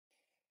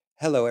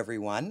Hello,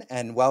 everyone,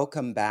 and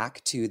welcome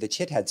back to the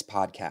Chitheads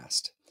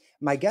podcast.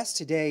 My guest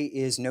today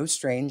is no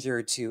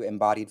stranger to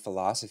embodied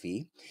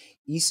philosophy,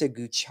 Isa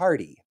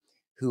Gucciardi,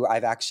 who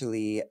I've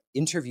actually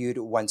interviewed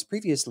once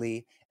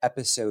previously,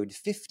 episode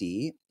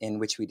 50, in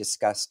which we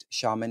discussed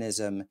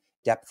shamanism,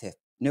 depth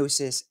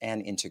hypnosis,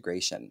 and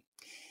integration.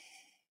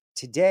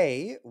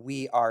 Today,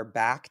 we are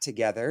back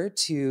together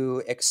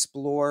to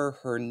explore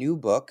her new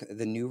book,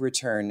 The New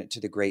Return to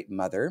the Great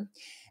Mother,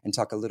 and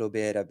talk a little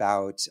bit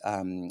about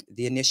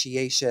the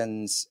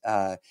initiations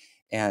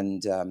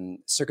and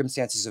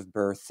circumstances of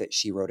birth that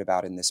she wrote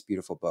about in this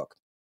beautiful book.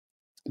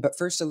 But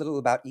first, a little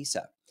about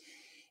Isa.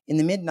 In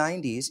the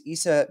mid-90s,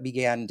 Isa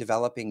began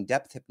developing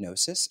depth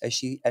hypnosis as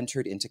she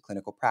entered into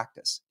clinical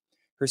practice.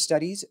 Her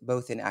studies,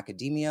 both in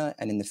academia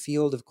and in the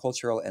field of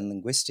cultural and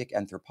linguistic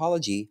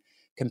anthropology,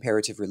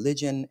 comparative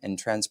religion,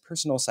 and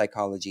transpersonal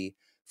psychology,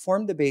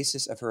 formed the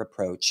basis of her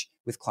approach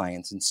with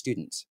clients and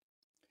students.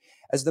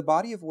 As the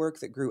body of work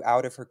that grew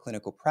out of her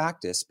clinical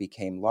practice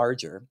became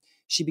larger,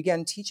 she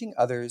began teaching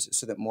others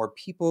so that more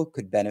people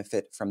could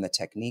benefit from the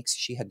techniques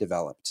she had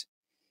developed.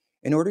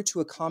 In order to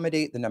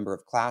accommodate the number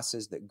of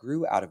classes that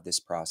grew out of this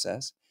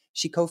process,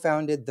 she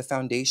co-founded the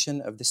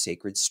Foundation of the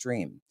Sacred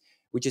Stream,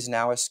 which is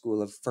now a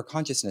school for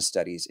consciousness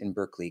studies in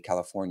Berkeley,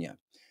 California,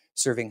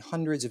 serving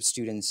hundreds of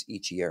students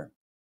each year.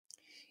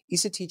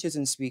 Isa teaches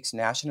and speaks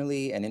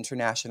nationally and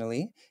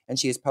internationally, and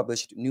she has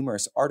published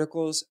numerous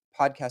articles,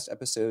 podcast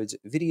episodes,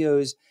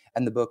 videos,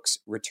 and the books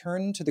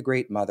Return to the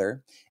Great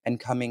Mother and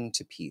Coming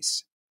to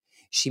Peace.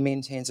 She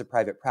maintains a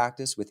private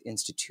practice with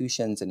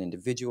institutions and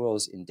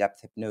individuals in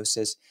depth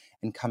hypnosis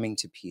and coming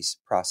to peace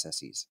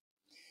processes.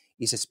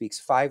 Isa speaks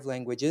 5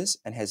 languages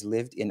and has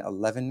lived in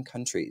 11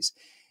 countries.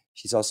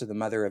 She's also the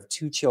mother of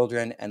 2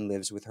 children and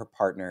lives with her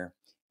partner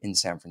in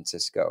San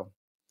Francisco.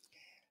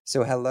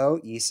 So hello,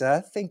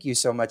 Isa. Thank you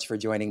so much for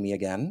joining me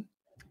again.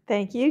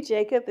 Thank you,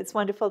 Jacob. It's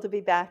wonderful to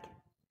be back.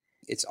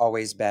 It's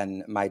always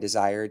been my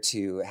desire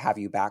to have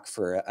you back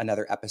for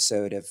another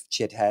episode of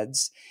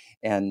Chitheads.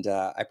 And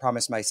I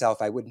promised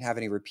myself I wouldn't have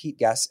any repeat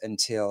guests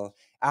until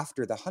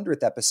after the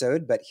 100th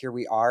episode, but here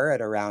we are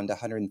at around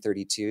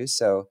 132.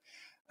 So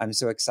I'm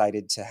so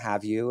excited to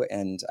have you.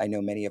 And I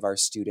know many of our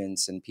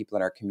students and people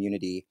in our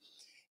community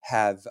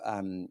have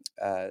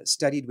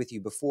studied with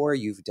you before.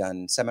 You've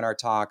done seminar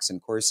talks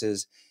and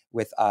courses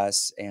with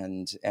us.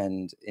 And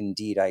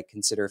indeed, I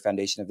consider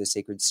Foundation of the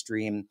Sacred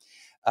Stream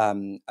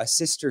a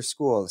sister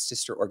school, a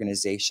sister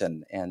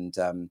organization. And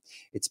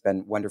it's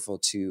been wonderful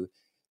to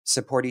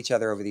support each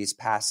other over these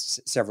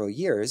past several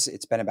years.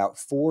 It's been about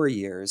 4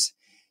 years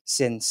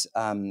since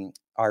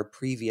our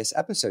previous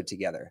episode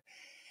together.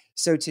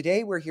 So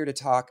today we're here to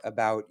talk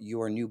about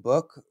your new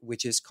book,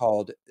 which is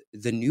called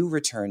The New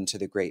Return to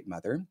the Great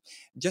Mother.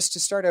 Just to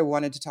start, I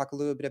wanted to talk a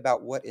little bit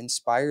about what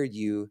inspired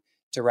you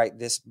to write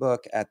this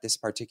book at this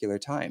particular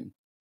time.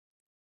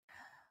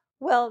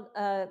 Well,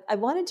 I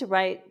wanted to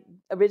write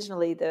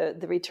originally the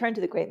Return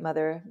to the Great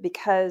Mother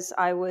because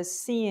I was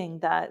seeing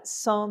that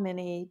so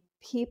many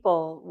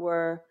people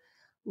were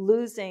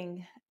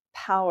losing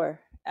power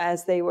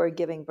as they were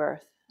giving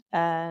birth.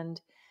 And,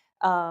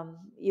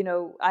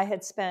 I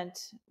had spent,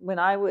 when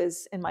I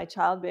was in my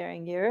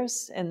childbearing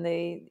years in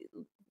the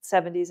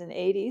 70s and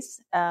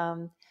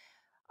 80s,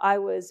 I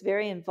was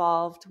very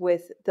involved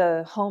with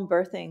the home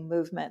birthing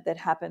movement that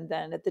happened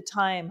then. At the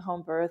time,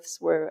 home births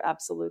were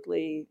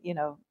absolutely,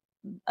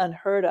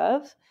 unheard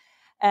of.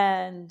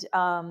 And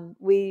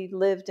we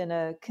lived in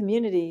a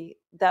community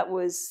that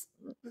was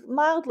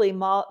mildly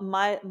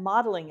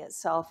modeling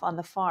itself on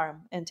the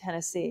farm in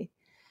Tennessee,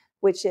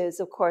 which is,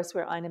 of course,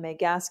 where Ina May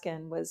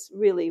Gaskin was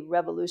really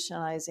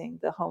revolutionizing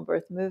the home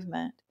birth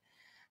movement.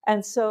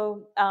 And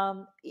so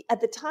at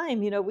the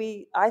time,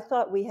 I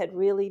thought we had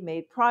really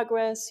made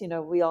progress.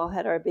 We all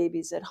had our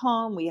babies at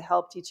home. We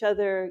helped each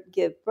other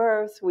give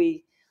birth.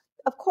 We,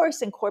 of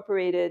course,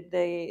 incorporated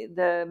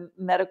the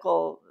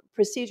medical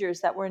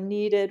procedures that were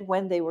needed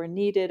when they were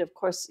needed. Of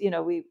course,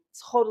 we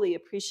totally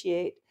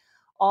appreciate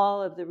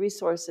all of the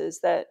resources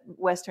that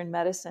Western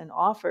medicine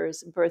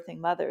offers birthing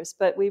mothers.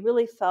 But we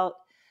really felt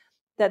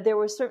that there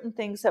were certain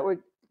things that were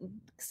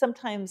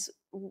sometimes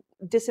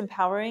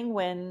disempowering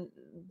when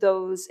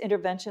those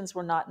interventions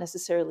were not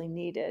necessarily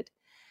needed.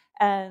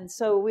 And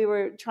so we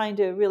were trying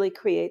to really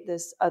create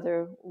this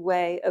other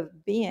way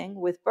of being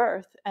with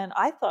birth. And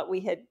I thought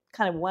we had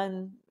kind of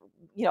won,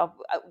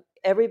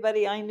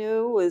 everybody I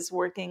knew was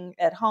working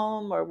at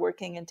home or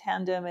working in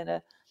tandem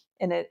in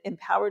an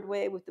empowered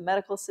way with the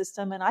medical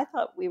system. And I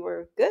thought we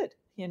were good,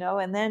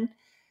 and then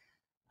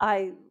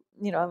I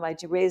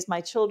raised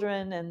my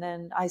children, and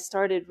then I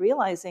started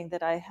realizing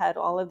that I had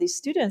all of these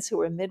students who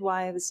were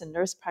midwives and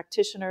nurse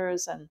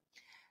practitioners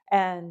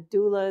and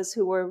doulas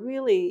who were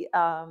really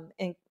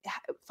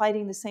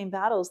fighting the same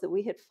battles that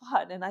we had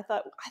fought. And I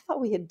thought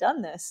we had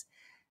done this.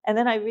 And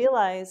then I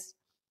realized,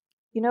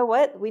 you know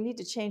what? We need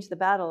to change the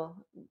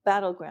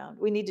battleground.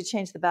 We need to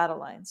change the battle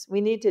lines.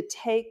 We need to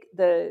take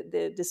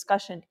the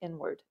discussion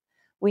inward.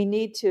 We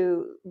need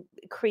to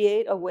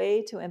create a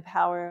way to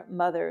empower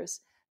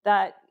mothers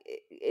that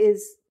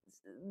is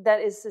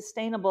that is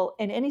sustainable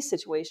in any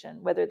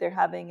situation, whether they're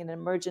having an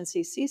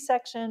emergency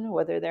C-section,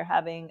 whether they're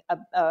having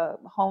a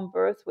home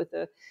birth with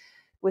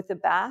a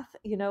bath,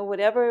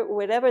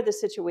 whatever the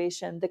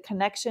situation, the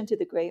connection to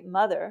the Great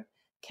Mother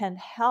can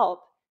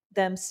help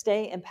them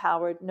stay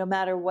empowered no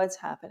matter what's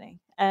happening.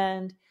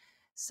 And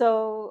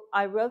so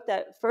I wrote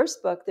that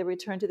first book, The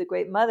Return to the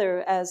Great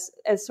Mother, as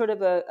sort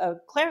of a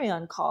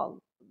clarion call.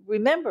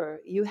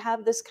 Remember, you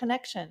have this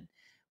connection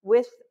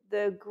with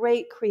the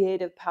great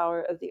creative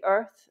power of the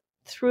earth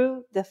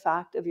through the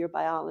fact of your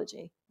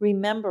biology.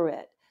 Remember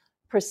it,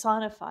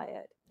 personify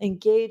it,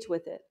 engage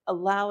with it,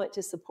 allow it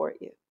to support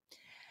you.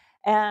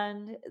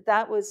 And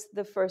that was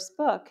the first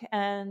book.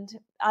 And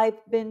I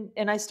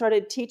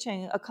started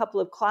teaching a couple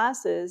of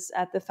classes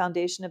at the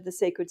Foundation of the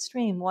Sacred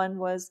Stream. One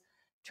was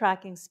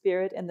Tracking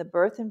Spirit in the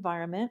Birth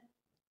Environment,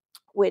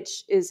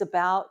 which is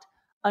about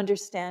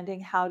understanding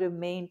how to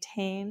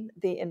maintain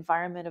the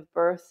environment of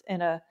birth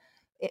in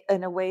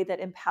a way that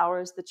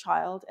empowers the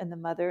child and the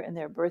mother in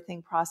their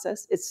birthing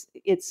process.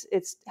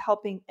 It's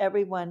helping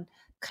everyone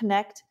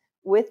connect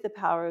with the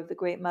power of the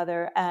Great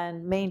Mother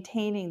and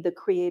maintaining the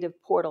creative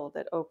portal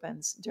that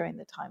opens during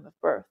the time of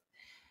birth.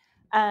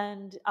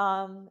 And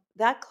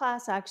that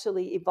class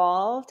actually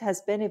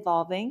has been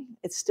evolving,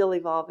 it's still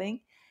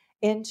evolving,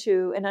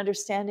 into an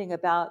understanding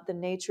about the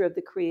nature of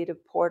the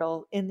creative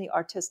portal in the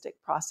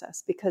artistic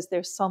process, because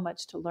there's so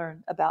much to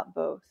learn about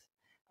both,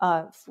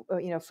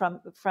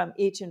 from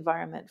each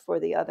environment for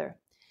the other.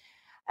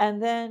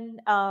 And then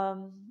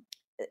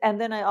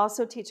I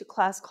also teach a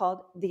class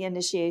called The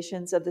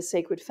Initiations of the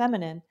Sacred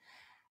Feminine.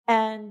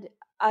 And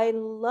I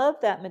love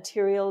that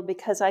material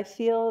because I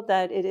feel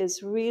that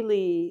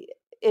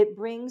it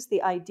brings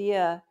the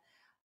idea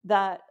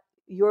that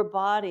your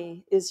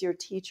body is your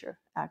teacher,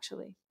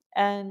 actually.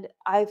 And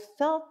I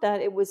felt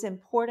that it was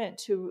important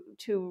to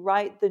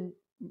write the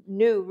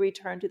new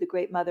Return to the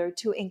Great Mother,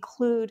 to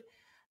include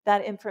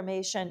that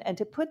information and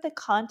to put the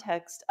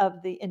context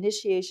of the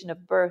initiation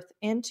of birth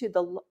into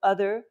the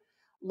other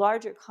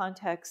larger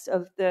context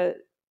of the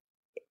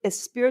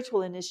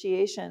spiritual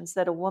initiations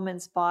that a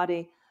woman's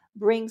body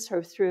brings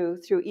her through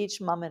each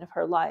moment of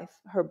her life: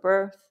 her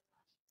birth,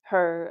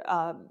 her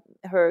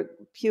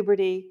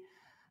puberty,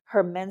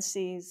 her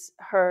menses,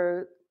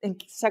 her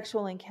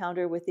sexual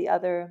encounter with the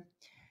other,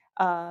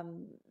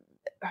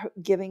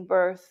 giving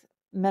birth,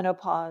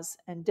 menopause,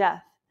 and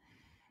death.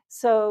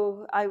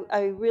 So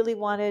I really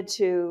wanted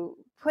to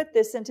put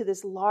this into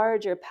this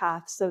larger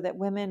path so that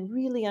women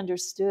really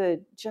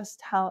understood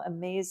just how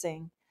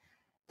amazing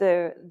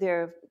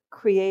the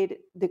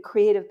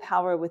creative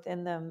power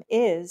within them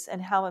is,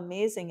 and how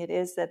amazing it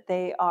is that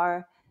they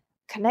are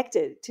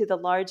connected to the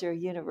larger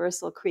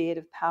universal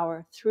creative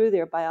power through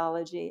their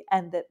biology,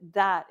 and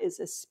that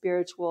is a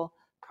spiritual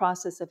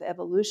process of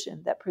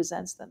evolution that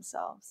presents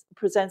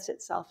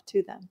itself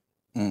to them.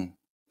 Mm.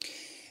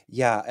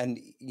 Yeah, and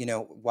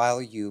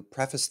while you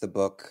preface the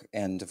book,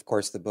 and of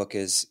course the book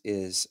is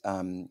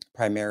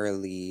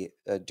primarily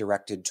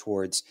directed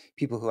towards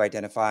people who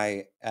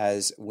identify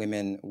as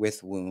women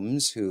with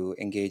wombs who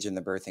engage in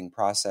the birthing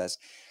process,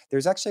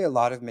 there's actually a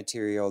lot of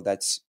material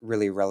that's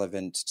really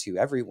relevant to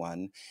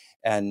everyone.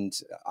 And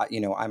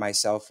I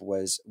myself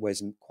was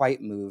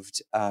quite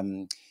moved,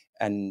 and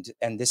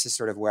this is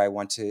sort of where I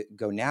want to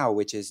go now,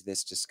 which is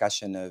this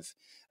discussion of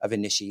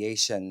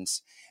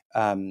initiations.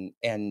 And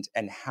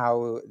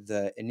how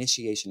the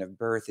initiation of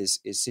birth is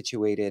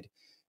situated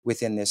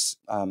within this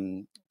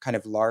kind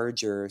of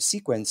larger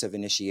sequence of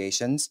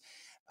initiations.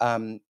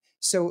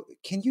 So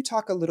can you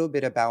talk a little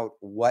bit about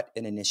what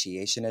an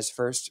initiation is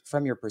first,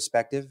 from your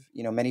perspective?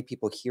 Many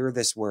people hear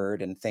this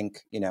word and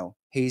think,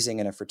 hazing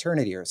in a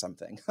fraternity or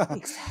something.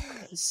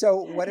 Exactly.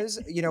 So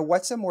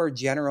what's a more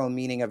general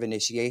meaning of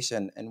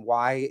initiation, and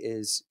why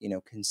is,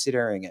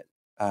 considering it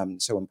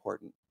so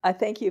important? I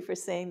thank you for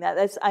saying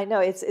that. I know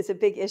it's a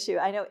big issue.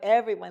 I know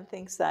everyone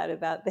thinks that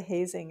about the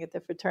hazing at the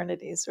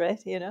fraternities, right?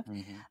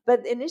 Hmm.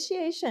 But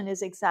initiation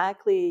is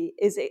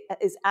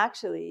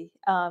actually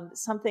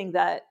something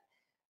that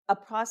a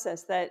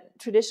process that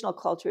traditional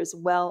culture is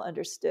well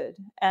understood,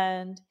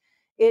 and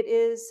it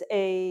is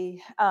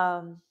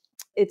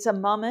it's a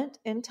moment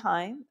in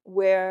time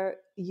where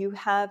you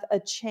have a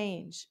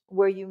change,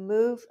 where you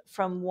move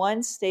from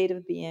one state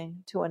of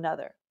being to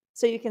another.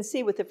 So you can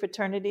see with the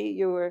fraternity,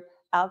 you were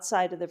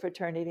outside of the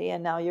fraternity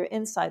and now you're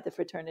inside the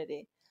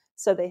fraternity.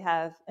 So they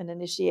have an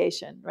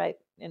initiation, right?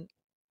 And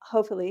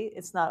hopefully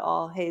it's not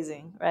all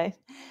hazing, right?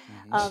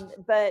 Hmm.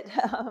 But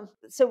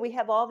so we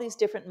have all these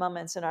different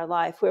moments in our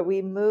life where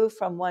we move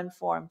from one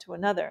form to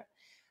another.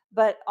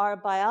 But our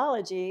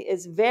biology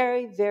is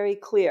very, very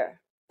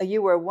clear.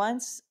 You were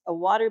once a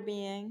water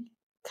being,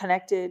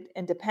 connected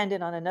and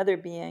dependent on another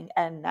being,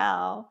 and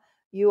now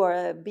you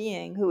are a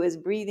being who is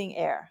breathing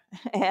air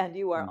and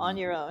you are on Hmm.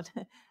 your own.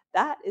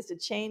 That is a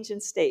change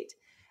in state.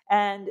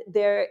 And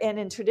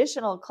in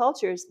traditional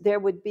cultures, there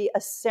would be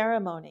a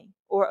ceremony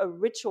or a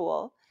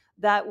ritual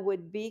that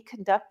would be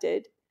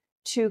conducted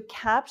to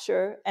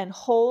capture and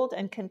hold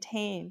and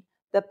contain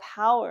the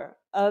power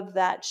of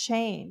that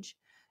change,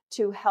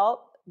 to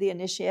help the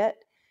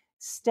initiate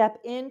step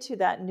into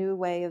that new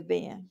way of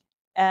being,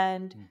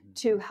 and Mhm.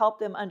 to help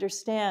them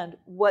understand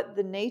what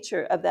the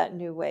nature of that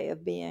new way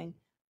of being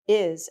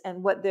is,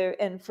 and what they're,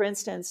 and for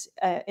instance,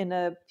 in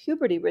a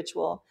puberty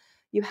ritual,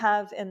 you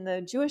have in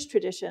the Jewish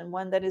tradition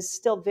one that is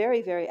still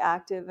very, very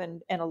active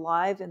and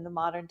alive in the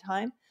modern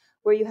time,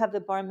 where you have the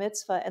bar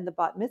mitzvah and the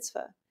bat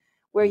mitzvah,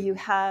 where you Mhm.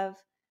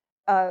 have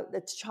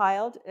the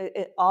child,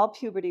 all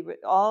puberty,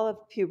 all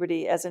of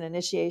puberty as an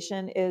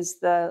initiation is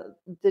the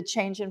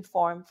change in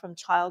form from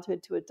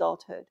childhood to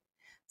adulthood.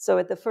 So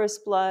at the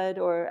first blood,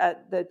 or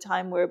at the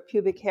time where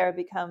pubic hair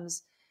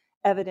becomes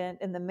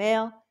evident in the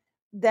male,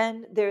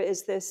 then there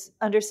is this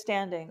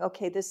understanding,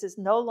 okay, this is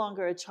no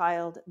longer a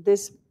child,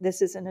 this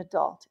is an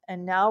adult,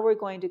 and now we're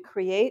going to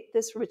create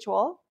this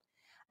ritual,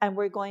 and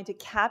we're going to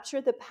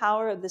capture the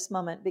power of this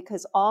moment,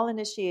 because all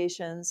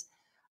initiations,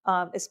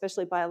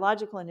 especially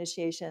biological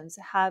initiations,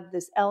 have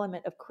this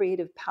element of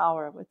creative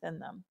power within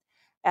them.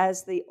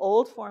 As the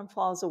old form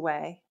falls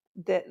away,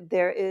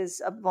 there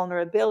is a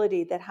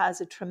vulnerability that has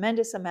a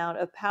tremendous amount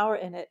of power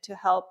in it to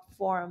help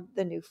form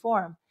the new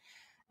form.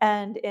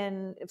 And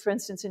for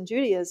instance, in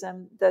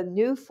Judaism, the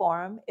new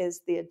form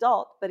is the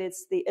adult, but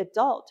it's the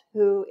adult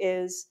who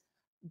is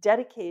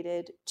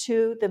dedicated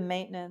to the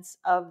maintenance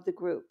of the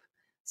group.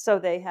 So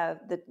they have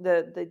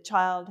the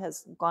child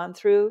has gone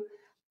through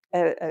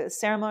a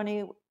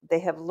ceremony, they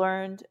have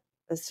learned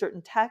a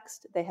certain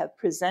text, they have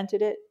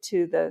presented it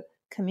to the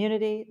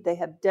community, they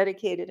have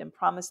dedicated and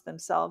promised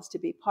themselves to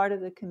be part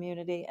of the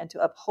community and to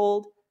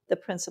uphold the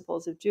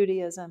principles of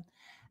Judaism.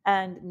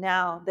 And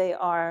now they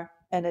are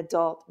an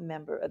adult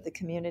member of the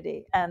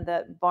community. And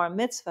the bar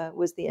mitzvah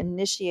was the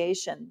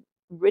initiation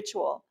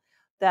ritual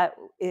that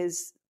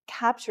is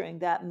capturing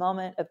that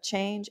moment of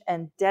change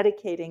and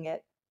dedicating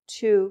it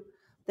to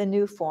the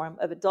new form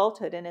of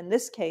adulthood. And in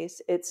this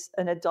case, it's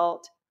an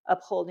adult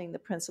upholding the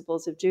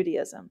principles of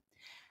Judaism.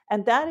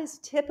 And that is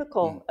Mm.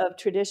 typical of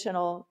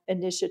traditional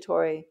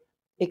initiatory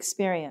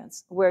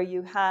experience, where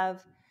you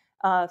have,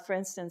 for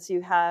instance,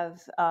 you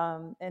have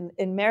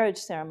in marriage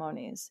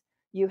ceremonies,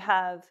 you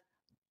have,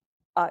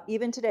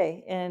 even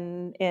today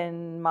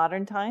in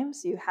modern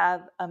times, you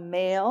have a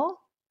male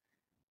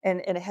in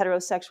a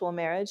heterosexual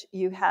marriage,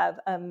 you have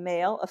a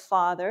male, a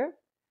father,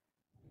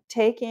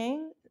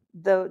 taking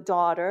the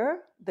daughter,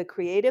 the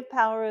creative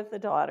power of the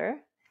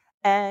daughter,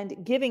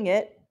 and giving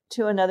it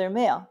to another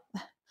male,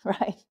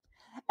 right?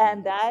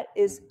 And Mhm. that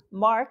is Mhm.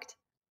 marked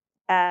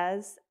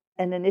as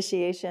an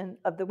initiation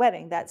of the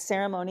wedding. That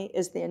ceremony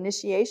is the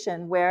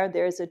initiation where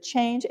there's a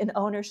change in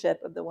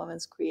ownership of the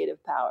woman's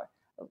creative power.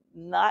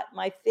 Not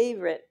my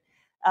favorite,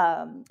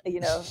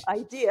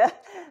 idea,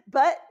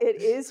 but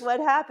it is what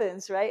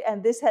happens, right?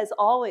 And this has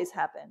always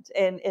happened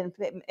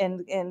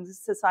in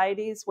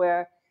societies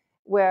where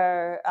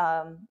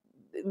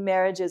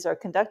marriages are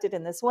conducted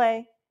in this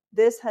way.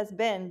 This has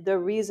been the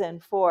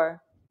reason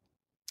for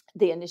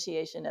the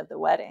initiation of the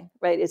wedding,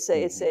 right?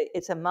 Mhm.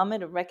 It's a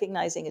moment of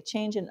recognizing a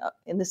change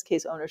in this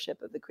case,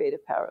 ownership of the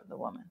creative power of the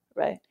woman,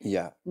 right?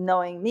 Yeah.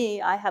 Knowing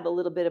me, I have a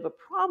little bit of a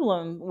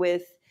problem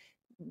with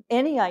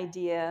any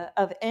idea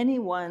of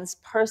anyone's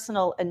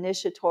personal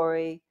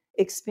initiatory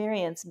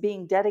experience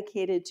being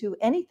dedicated to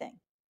anything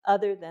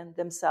other than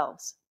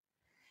themselves.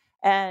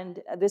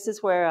 And this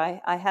is where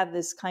I have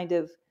this kind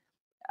of,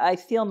 I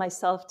feel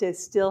myself to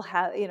still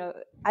have,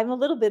 I'm a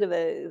little bit of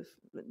a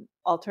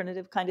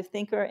alternative kind of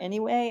thinker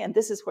anyway, and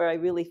this is where I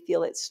really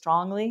feel it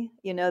strongly,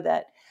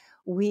 that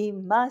we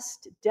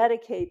must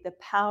dedicate the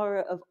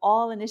power of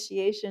all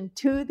initiation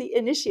to the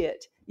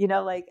initiate.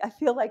 Like I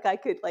feel like I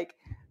could like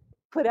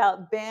put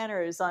out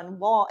banners on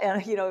wall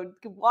and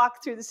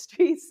walk through the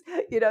streets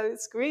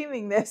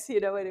screaming this,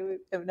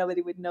 and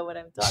nobody would know what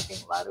I'm talking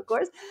about, of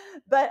course,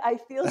 but I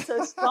feel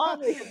so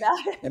strongly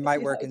about it, It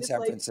might work in just San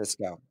like,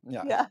 Francisco.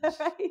 Yeah. yeah,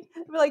 right.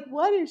 We're like,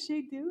 what is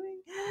she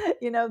doing?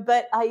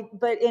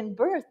 But in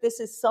birth, this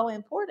is so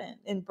important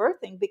in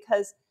birthing,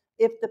 because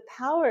if the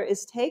power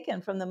is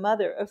taken from the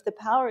mother, if the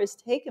power is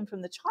taken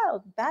from the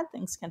child, bad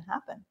things can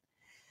happen.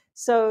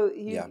 So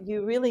you Yeah.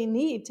 you really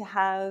need to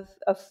have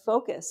a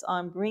focus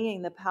on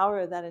bringing the power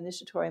of that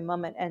initiatory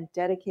moment and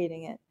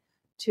dedicating it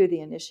to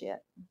the initiate.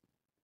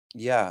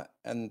 Yeah.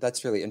 And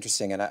that's really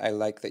interesting. And I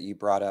like that you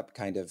brought up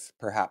kind of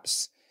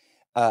perhaps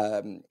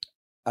um,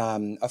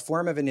 a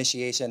form of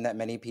initiation that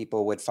many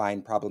people would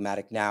find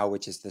problematic now,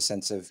 which is the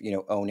sense of,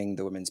 owning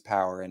the women's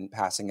power and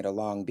passing it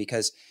along,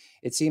 because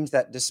it seems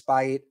that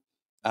despite,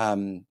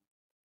 um,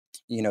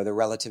 the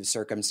relative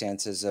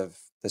circumstances of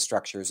the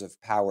structures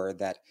of power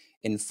that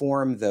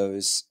inform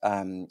those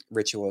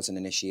rituals and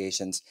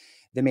initiations,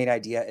 the main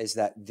idea is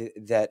that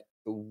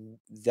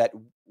that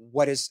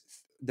what is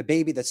the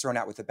baby that's thrown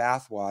out with the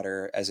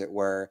bathwater, as it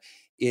were,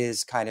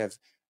 is kind of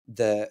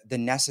the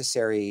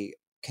necessary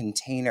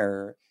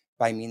container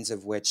by means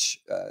of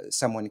which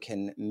someone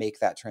can make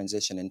that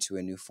transition into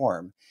a new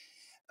form.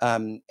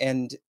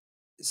 And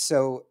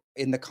so,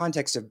 in the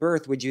context of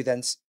birth, would you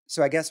then?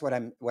 So, I guess what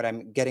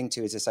I'm getting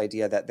to is this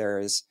idea that there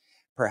is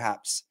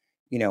perhaps,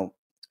 you know,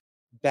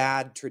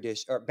 bad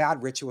tradition or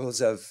bad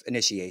rituals of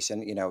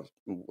initiation,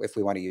 if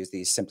we want to use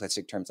these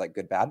simplistic terms like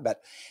good, bad,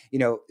 but,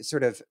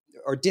 sort of,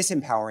 or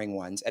disempowering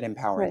ones and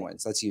empowering Right.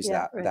 ones. Let's use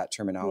Yeah, right. that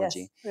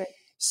terminology. Yes, right.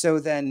 So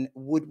then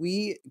would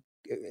we,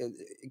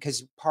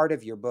 because part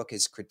of your book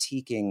is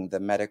critiquing the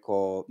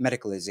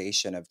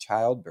medicalization of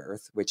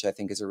childbirth, which I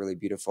think is a really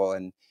beautiful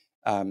and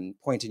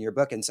point in your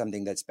book, and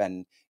something that's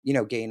been,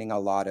 gaining a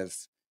lot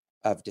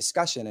of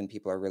discussion, and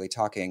people are really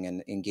talking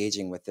and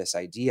engaging with this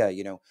idea,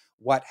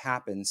 what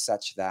happens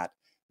such that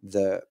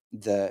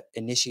the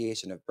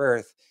initiation of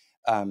birth,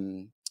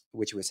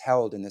 which was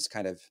held in this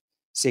kind of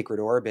sacred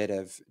orbit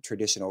of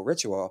traditional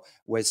ritual,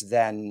 was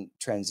then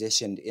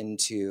transitioned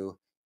into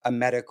a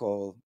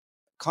medical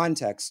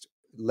context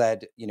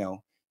led,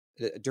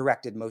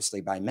 directed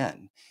mostly by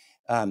men.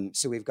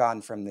 So we've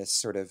gone from this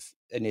sort of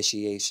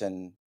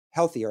initiation,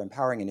 healthy or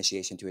empowering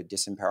initiation, to a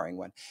disempowering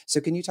one. So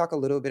can you talk a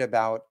little bit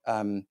about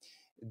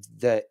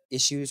the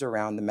issues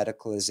around the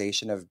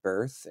medicalization of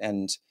birth,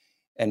 and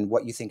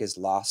what you think is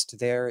lost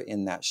there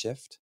in that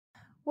shift?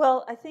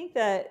 Well, I think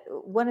that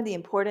one of the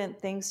important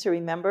things to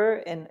remember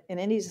in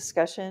any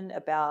discussion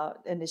about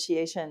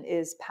initiation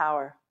is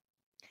power.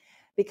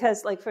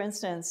 Because, like, for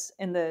instance,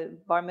 in the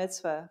bar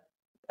mitzvah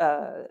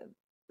uh,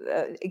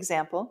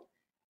 example,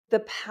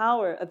 the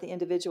power of the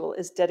individual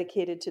is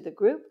dedicated to the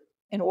group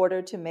in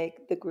order to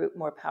make the group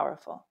more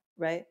powerful,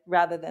 right?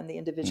 Rather than the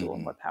individual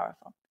Hmm. more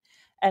powerful.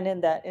 And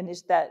in that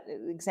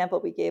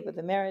example we gave of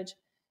the marriage,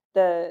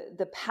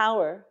 the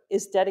power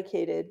is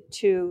dedicated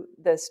to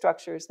the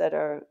structures that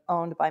are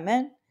owned by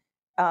men,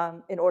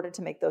 in order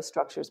to make those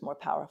structures more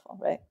powerful,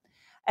 right?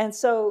 And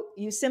so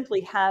you simply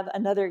have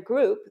another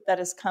group that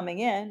is coming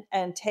in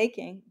and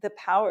taking the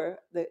power,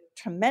 the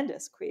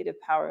tremendous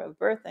creative power of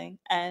birthing,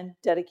 and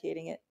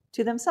dedicating it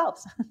to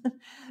themselves,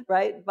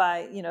 right?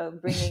 By,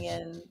 bringing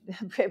in,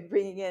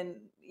 bringing in,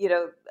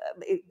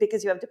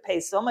 because you have to pay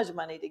so much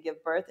money to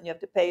give birth, and you have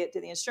to pay it to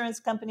the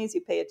insurance companies,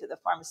 you pay it to the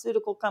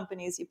pharmaceutical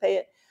companies, you pay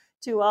it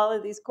to all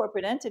of these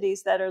corporate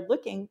entities that are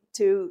looking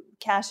to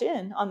cash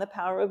in on the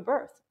power of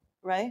birth,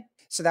 right?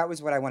 So that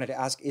was what I wanted to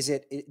ask.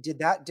 Did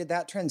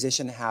that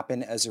transition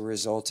happen as a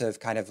result of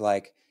kind of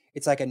like,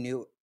 it's like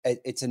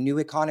it's a new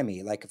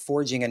economy, like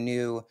forging a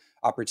new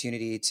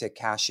opportunity to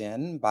cash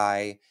in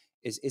by,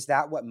 is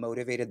that what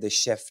motivated the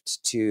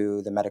shift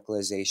to the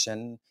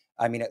medicalization?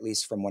 I mean, at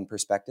least from one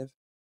perspective.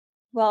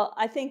 Well,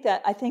 I think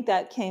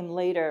that came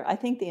later. I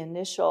think the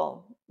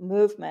initial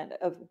movement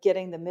of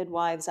getting the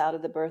midwives out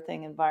of the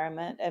birthing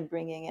environment and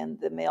bringing in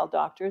the male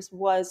doctors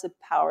was a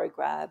power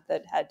grab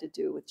that had to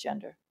do with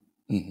gender.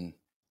 Hmm.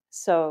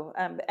 So,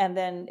 and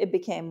then it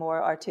became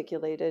more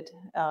articulated,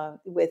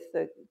 with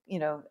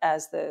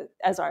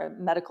as our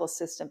medical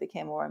system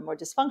became more and more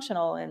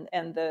dysfunctional,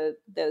 and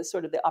the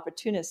sort of the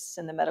opportunists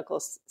in the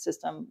medical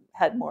system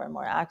had more and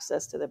more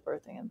access to the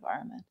birthing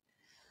environment.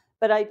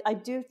 But I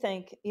do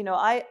think,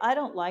 I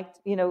don't like,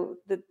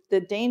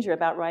 the danger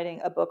about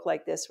writing a book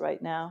like this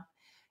right now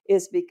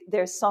is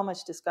there's so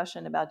much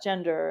discussion about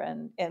gender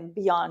and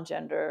beyond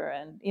gender,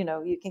 and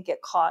you can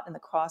get caught in the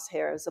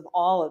crosshairs of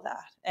all of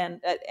that,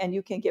 and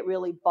you can get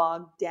really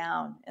bogged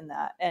down in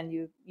that, and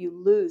you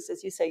lose,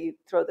 as you say, you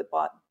throw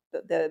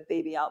the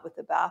baby out with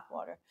the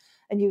bathwater,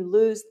 and you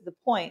lose the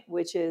point,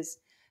 which is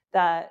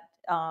that,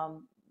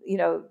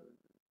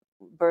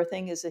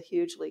 birthing is a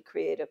hugely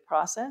creative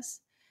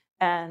process,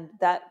 and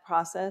that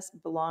process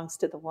belongs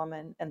to the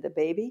woman and the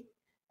baby,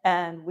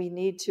 and we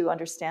need to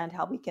understand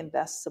how we can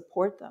best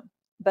support them.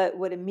 But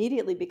what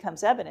immediately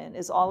becomes evident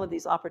is all of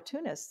these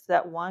opportunists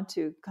that want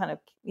to kind of,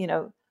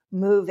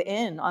 move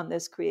in on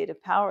this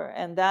creative power,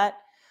 and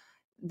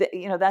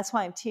that's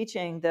why I'm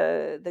teaching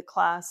the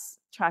class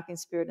Tracking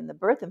Spirit in the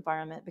Birth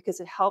Environment, because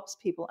it helps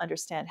people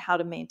understand how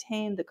to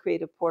maintain the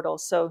creative portal,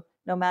 so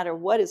no matter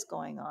what is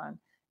going on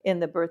in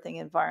the birthing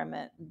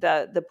environment,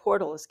 the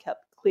portal is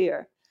kept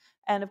clear.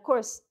 And of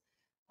course,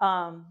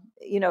 um,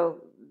 you know,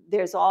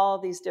 there's all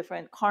these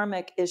different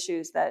karmic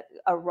issues that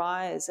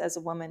arise as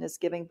a woman is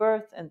giving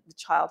birth, and the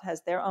child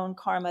has their own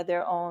karma,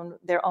 their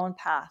own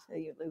path.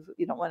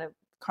 You don't want to,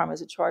 karma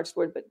is a charged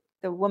word, but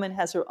the woman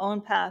has her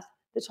own path,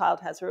 the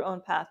child has her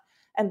own path,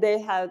 and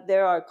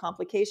there are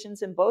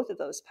complications in both of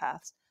those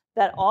paths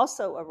that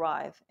also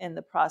arrive in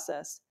the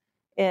process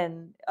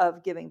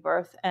of giving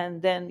birth.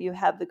 And then you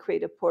have the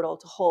creative portal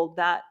to hold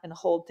that and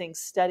hold things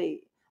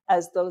steady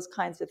as those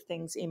kinds of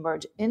things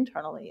emerge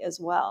internally as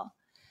well.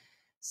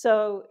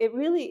 So it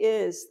really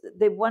is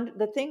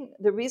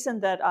the reason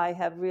that I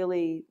have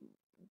really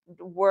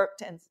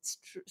worked and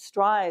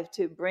strived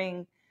to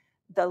bring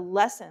the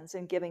lessons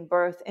in giving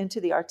birth into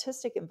the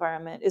artistic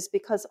environment is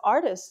because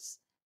artists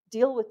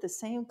deal with the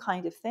same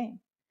kind of thing.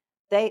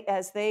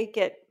 As they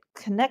get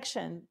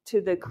connection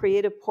to the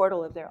creative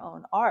portal of their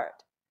own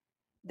art,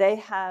 they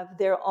have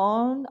their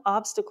own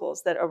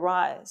obstacles that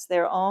arise,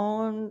 their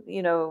own,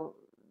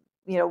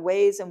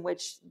 ways in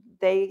which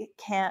they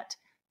can't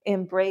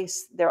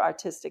embrace their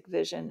artistic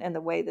vision in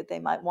the way that they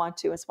might want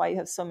to. It's why you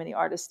have so many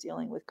artists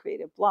dealing with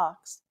creative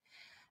blocks.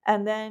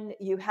 And then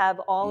you have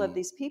all of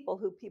these people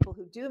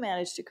who do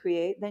manage to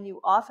create. Then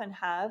you often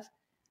have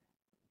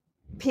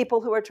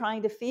people who are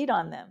trying to feed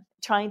on them,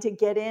 trying to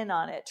get in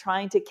on it,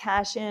 trying to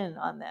cash in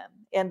on them,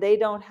 and they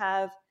don't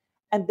have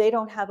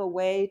a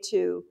way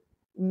to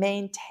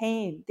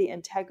maintain the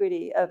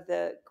integrity of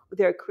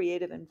their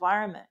creative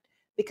environment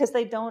because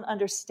they don't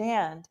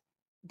understand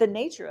the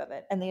nature of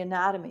it and the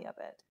anatomy of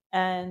it.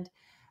 And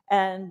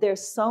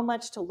there's so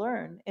much to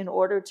learn in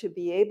order to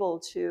be able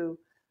to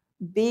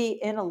be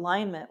in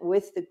alignment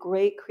with the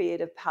great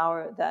creative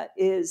power that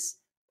is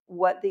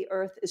what the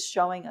earth is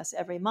showing us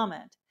every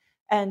moment.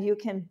 And you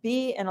can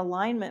be in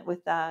alignment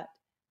with that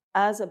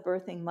as a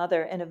birthing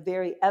mother in a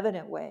very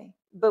evident way.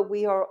 But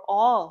we are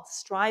all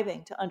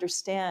striving to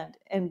understand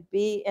and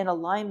be in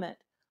alignment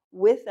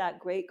with that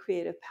great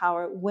creative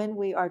power when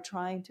we are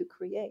trying to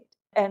create.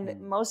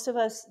 And most of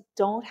us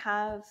don't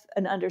have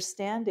an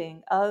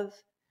understanding of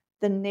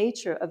the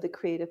nature of the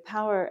creative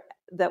power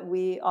that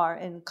we are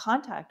in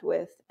contact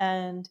with.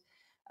 And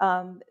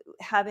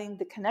having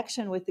the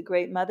connection with the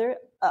Great Mother,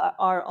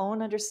 our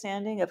own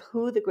understanding of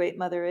who the Great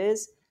Mother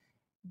is,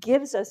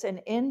 gives us an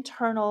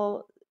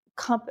internal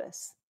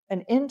compass,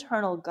 an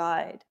internal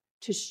guide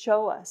to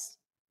show us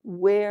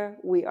where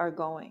we are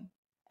going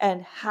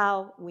and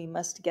how we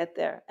must get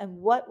there and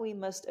what we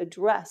must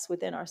address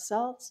within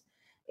ourselves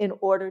in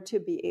order to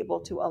be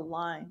able to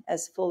align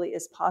as fully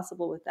as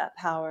possible with that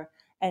power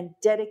and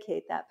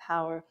dedicate that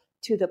power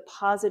to the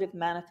positive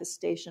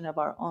manifestation of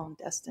our own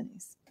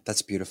destinies.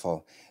 That's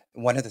beautiful.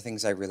 One of the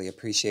things I really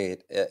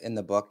appreciate in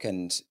the book,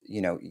 and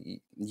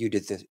you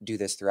do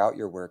this throughout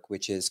your work,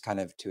 which is kind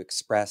of to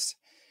express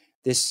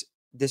this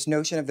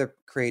notion of the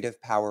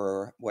creative power,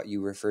 or what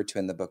you refer to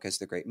in the book as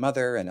the Great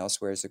Mother and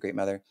elsewhere as the Great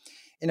Mother,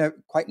 in a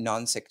quite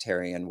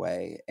non-sectarian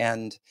way.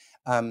 And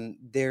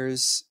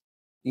there's,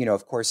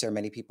 of course, there are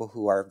many people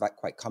who are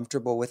quite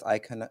comfortable with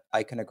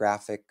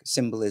iconographic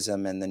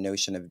symbolism and the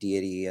notion of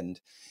deity and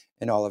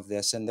all of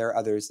this. And there are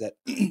others that,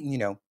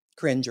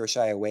 cringe or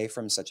shy away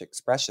from such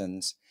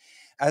expressions.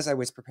 As I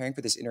was preparing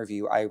for this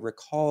interview, I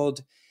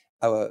recalled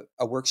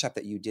a workshop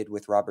that you did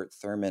with Robert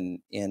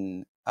Thurman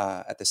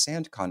at the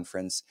SAND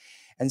conference,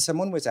 and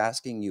someone was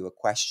asking you a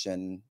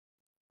question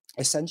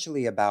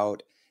essentially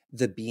about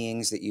the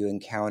beings that you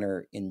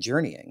encounter in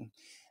journeying.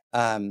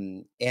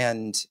 And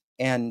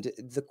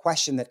the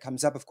question that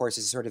comes up, of course,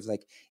 is sort of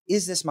like,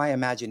 is this my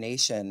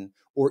imagination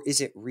or is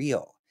it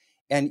real?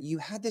 And you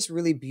had this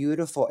really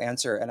beautiful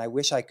answer, and I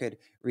wish I could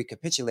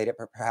recapitulate it,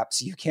 but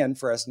perhaps you can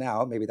for us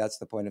now. Maybe that's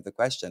the point of the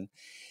question,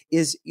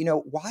 is,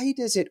 why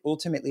does it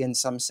ultimately, in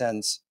some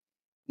sense,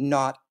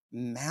 not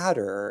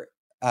matter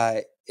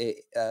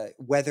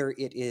whether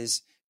it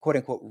is quote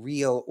unquote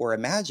real or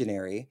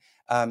imaginary?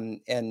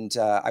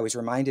 I was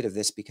reminded of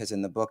this because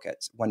in the book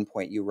at one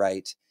point you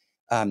write,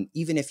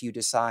 even if you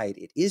decide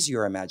it is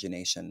your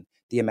imagination,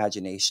 the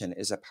imagination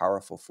is a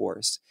powerful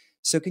force.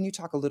 So can you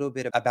talk a little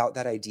bit about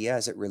that idea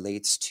as it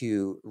relates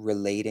to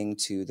relating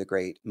to the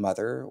Great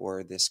Mother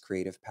or this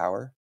creative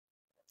power?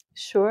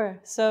 Sure.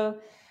 So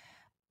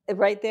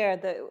right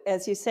there,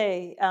 as you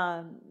say,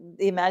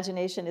 the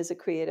imagination is a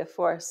creative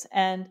force.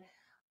 And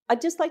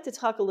I'd just like to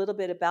talk a little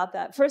bit about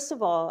that. First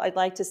of all, I'd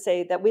like to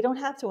say that we don't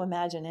have to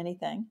imagine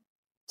anything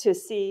to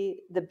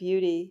see the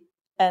beauty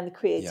and the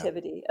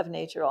creativity of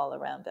nature all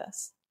around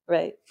us,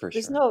 right? For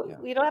There's sure. Yeah.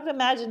 you don't have to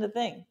imagine a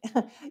thing.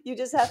 You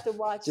just have to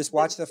watch. Just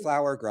watch the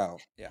flower grow.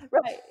 Yeah.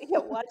 Right.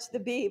 Watch the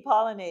bee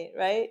pollinate,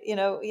 right?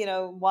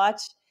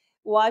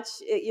 Watch,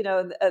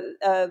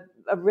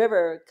 a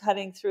river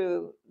cutting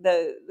through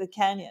the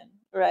canyon,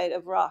 right,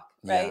 of rock,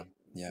 right?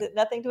 Yeah.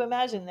 Nothing to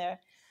imagine there.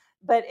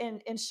 But in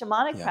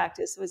shamanic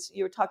practice, was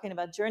you were talking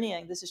about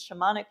journeying, this is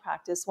shamanic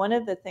practice. One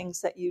of the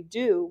things that you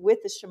do with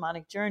the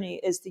shamanic journey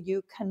is that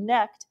you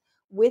connect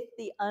with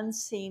the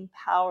unseen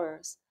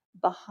powers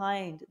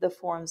behind the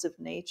forms of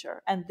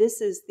nature. And this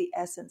is the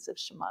essence of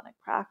shamanic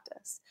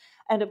practice.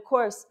 And of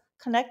course,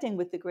 connecting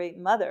with the Great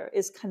Mother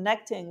is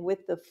connecting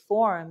with the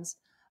forms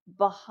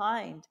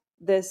behind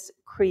this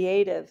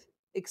creative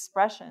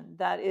expression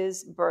that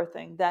is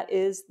birthing, that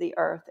is the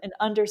earth, and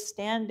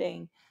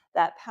understanding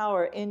that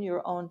power in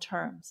your own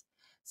terms.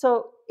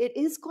 So it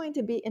is going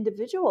to be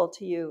individual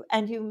to you,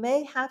 and you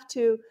may have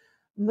to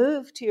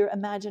move to your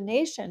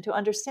imagination to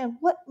understand,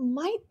 what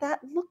might that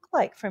look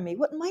like for me?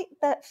 What might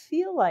that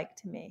feel like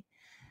to me?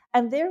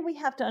 And there we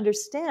have to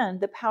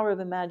understand the power of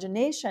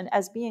imagination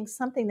as being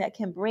something that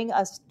can bring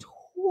us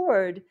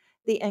toward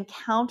the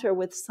encounter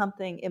with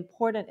something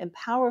important and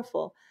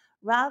powerful,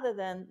 rather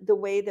than the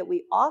way that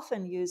we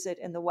often use it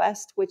in the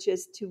West, which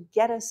is to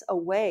get us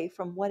away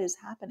from what is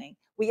happening.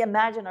 We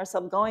imagine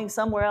ourselves going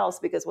somewhere else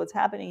because what's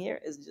happening here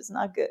is just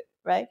not good,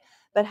 right?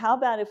 But how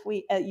about if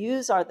we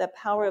use the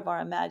power of our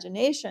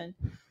imagination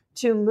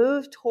to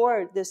move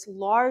toward this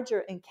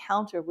larger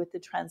encounter with the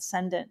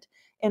transcendent?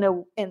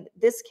 In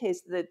this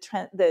case,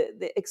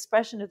 the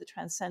expression of the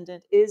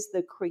transcendent is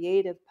the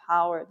creative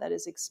power that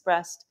is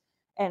expressed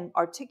and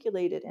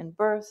articulated in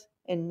birth,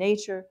 in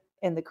nature,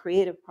 in the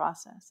creative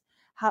process.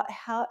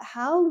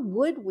 How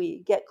would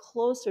we get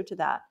closer to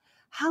that?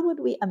 How would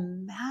we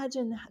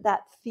imagine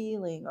that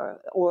feeling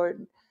or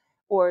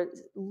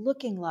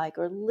looking like,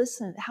 or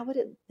listen? How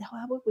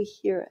would we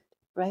hear it?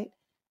 right?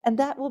 And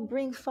that will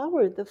bring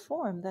forward the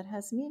form that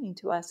has meaning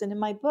to us. And in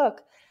my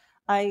book,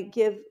 I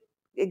give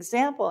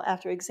example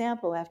after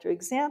example after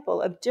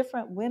example of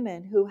different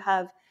women who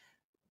have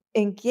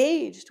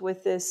engaged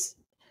with this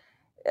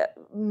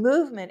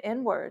movement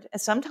inward, and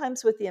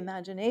sometimes with the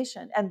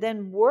imagination, and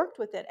then worked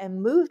with it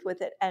and moved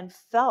with it and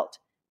felt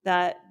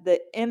that the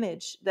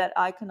image, that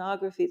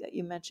iconography that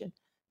you mentioned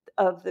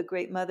of the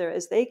Great Mother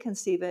as they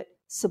conceive it,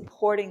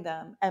 supporting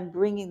them and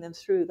bringing them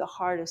through the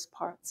hardest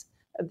parts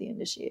of the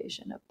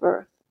initiation of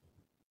birth.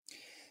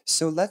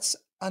 So let's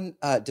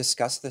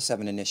discuss the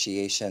 7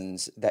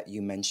 initiations that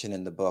you mention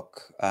in the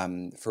book,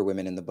 for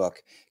women in the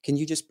book. Can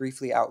you just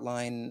briefly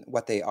outline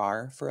what they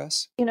are for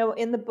us?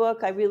 In the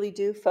book, I really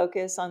do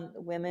focus on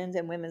women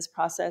and women's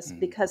process Mhm.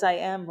 because I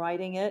am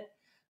writing it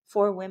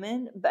for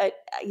women. But,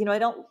 I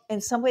don't,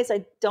 in some ways,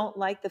 I don't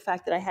like the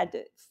fact that I had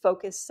to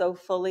focus so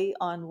fully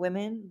on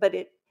women, but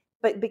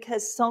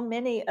because so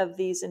many of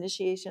these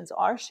initiations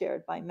are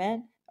shared by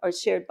men or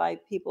shared by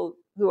people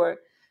who are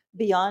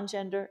beyond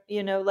gender,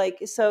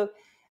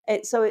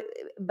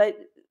 but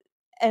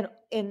and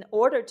in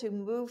order to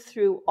move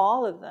through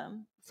all of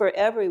them for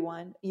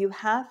everyone, you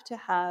have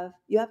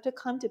to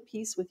come to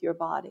peace with your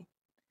body.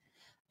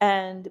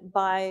 And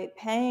by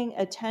paying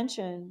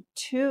attention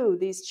to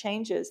these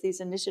changes, these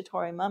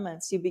initiatory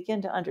moments, you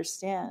begin to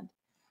understand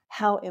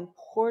how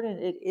important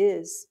it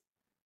is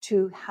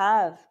to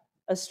have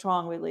a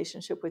strong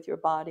relationship with your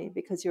body,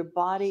 because your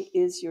body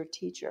is your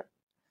teacher.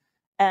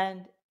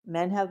 And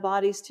men have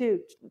bodies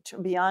too.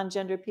 Beyond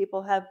gender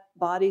people have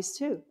bodies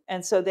too.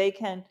 And so they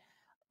can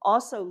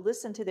also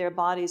listen to their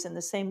bodies in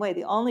the same way.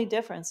 The only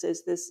difference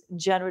is this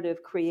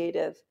generative,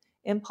 creative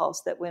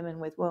impulse that women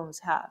with wombs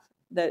have,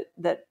 that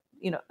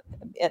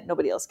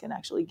nobody else can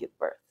actually give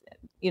birth,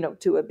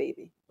 to a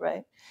baby,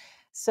 right?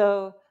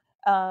 So,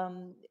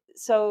 um,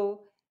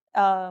 so,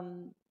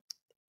 um,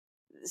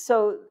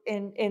 so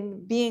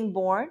in being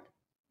born,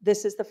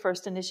 this is the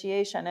first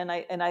initiation,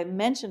 and I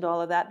mentioned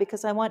all of that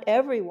because I want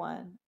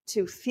everyone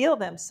to feel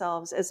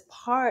themselves as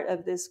part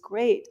of this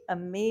great,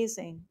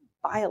 amazing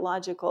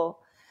biological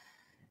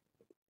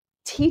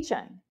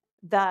teaching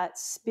that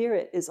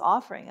spirit is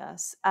offering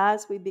us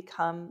as we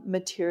become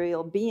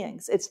material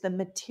beings. It's the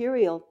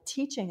material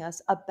teaching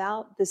us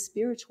about the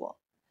spiritual.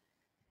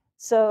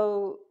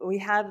 So we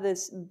have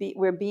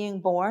we're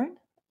being born,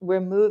 we're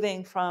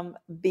moving from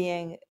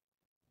being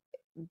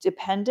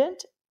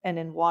dependent and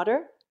in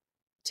water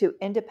to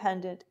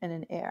independent and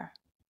in air.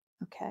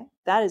 Okay,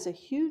 that is a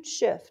huge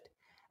shift.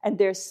 And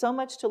there's so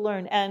much to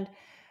learn. And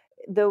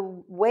the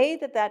way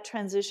that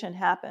transition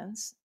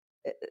happens,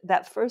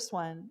 that first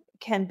one,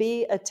 can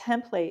be a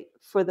template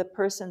for the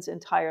person's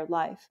entire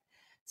life.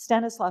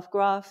 Stanislav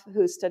Grof,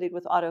 who studied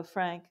with Otto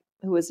Frank,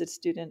 who was a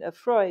student of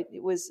Freud,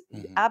 was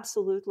Mhm.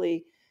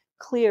 absolutely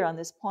clear on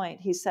this point.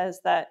 He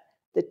says that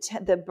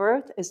the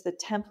birth is the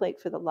template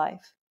for the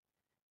life.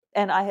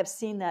 And I have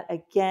seen that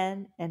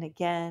again and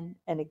again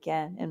and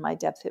again in my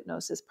depth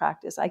hypnosis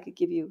practice. I could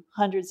give you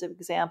hundreds of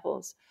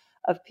examples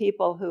of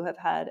people who have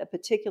had a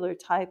particular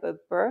type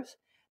of birth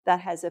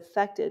that has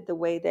affected the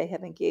way they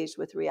have engaged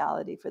with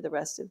reality for the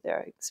rest of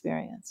their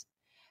experience.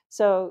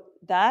 So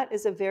that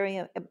is a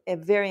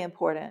very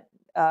important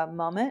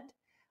moment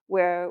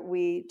where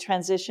we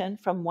transition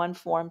from one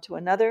form to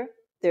another.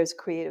 There's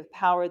creative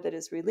power that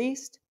is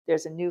released.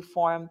 There's a new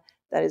form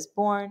that is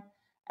born,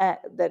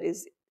 that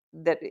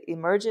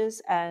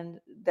emerges, and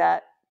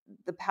that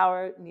the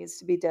power needs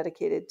to be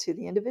dedicated to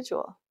the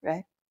individual,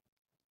 right?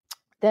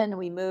 Then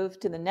we move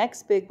to the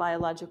next big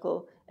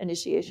biological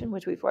initiation,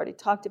 which we've already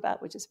talked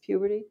about, which is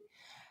puberty.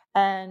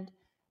 And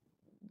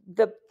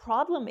the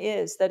problem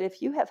is that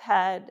if you have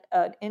had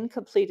an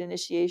incomplete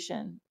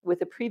initiation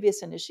with a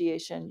previous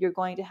initiation, you're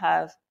going to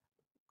have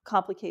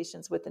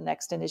complications with the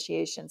next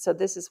initiation. So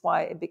this is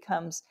why it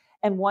becomes,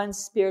 and one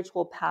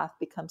spiritual path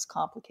becomes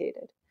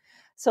complicated.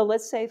 So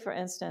let's say, for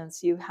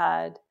instance, you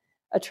had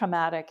a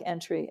traumatic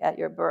entry at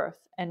your birth,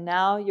 and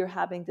now you're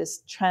having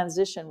this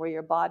transition where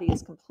your body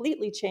is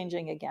completely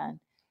changing again.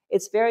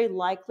 It's very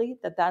likely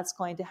that there's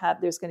going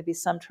to be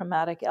some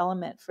traumatic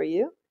element for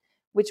you,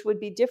 which would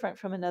be different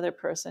from another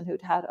person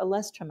who'd had a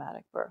less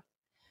traumatic birth.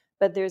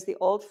 But there's the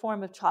old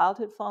form of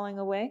childhood falling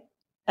away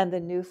and the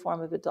new form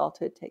of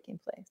adulthood taking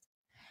place.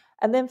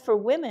 And then for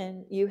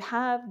women, you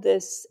have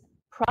this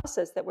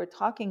process that we're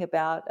talking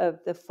about of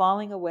the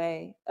falling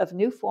away of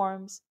new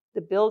forms,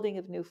 the building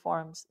of new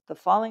forms, the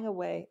falling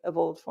away of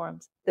old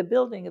forms, the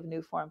building of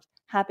new forms,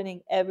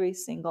 happening every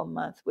single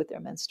month with their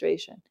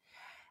menstruation.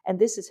 And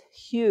this is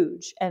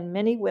huge. And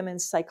many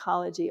women's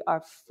psychology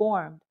are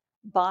formed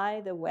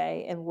by the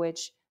way in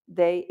which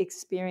they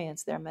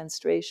experience their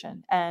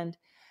menstruation. And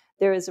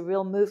there is a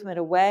real movement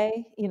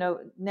away.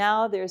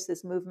 Now there's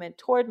this movement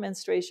toward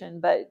menstruation,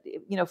 but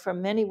for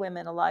many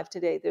women alive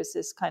today, there's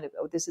this kind of,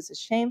 oh, this is a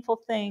shameful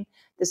thing.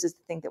 This is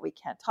the thing that we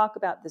can't talk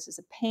about. This is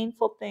a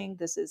painful thing.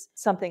 This is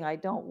something I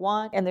don't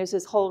want. And there's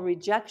this whole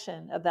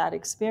rejection of that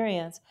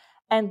experience,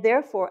 and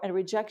therefore a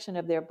rejection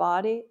of their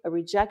body, a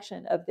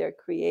rejection of their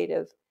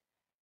creative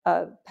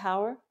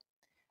power.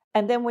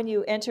 And then when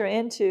you enter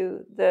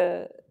into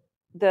the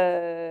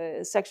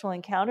sexual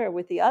encounter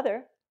with the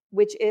other,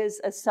 which is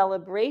a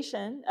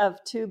celebration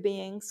of two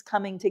beings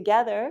coming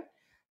together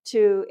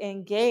to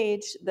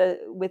engage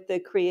with the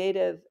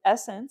creative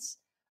essence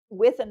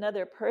with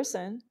another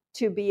person,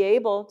 to be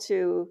able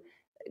to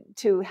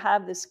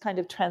have this kind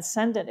of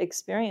transcendent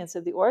experience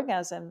of the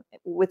orgasm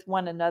with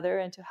one another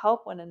and to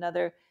help one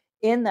another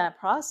in that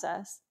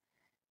process,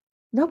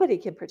 nobody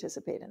can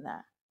participate in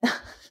that.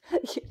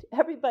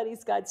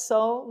 Everybody's got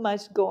so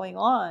much going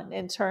on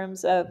in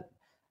terms of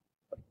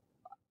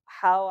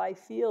how I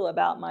feel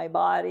about my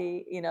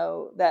body,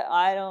 that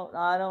I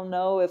don't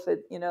know if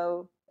it,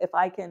 if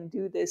I can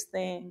do this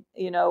thing,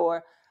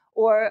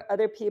 or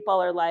other people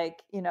are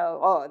like,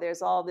 oh,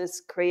 there's all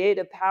this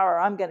creative power,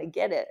 I'm going to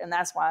get it, and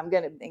that's why I'm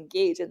going to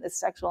engage in this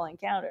sexual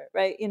encounter,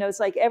 right? It's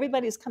like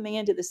everybody's coming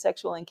into the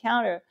sexual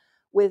encounter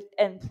with,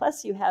 and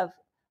plus you have,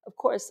 of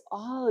course,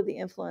 all of the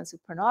influence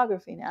of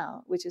pornography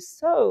now, which is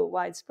so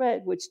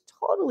widespread, which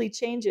totally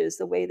changes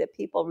the way that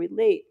people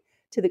relate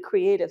to the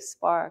creative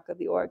spark of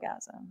the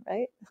orgasm,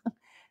 right?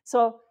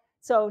 So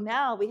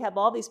now we have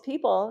all these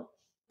people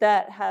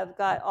that have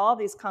got all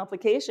these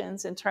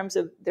complications in terms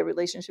of their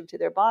relationship to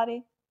their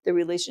body, the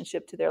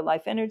relationship to their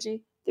life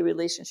energy, the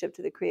relationship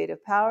to the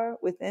creative power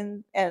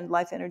within and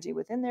life energy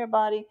within their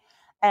body.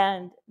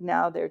 And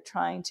now they're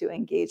trying to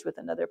engage with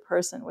another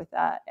person with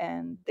that.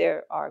 And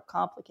there are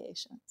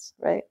complications,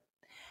 right?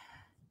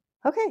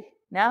 Okay,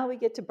 now we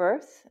get to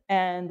birth.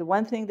 And the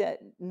one thing that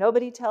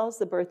nobody tells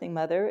the birthing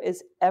mother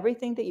is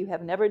everything that you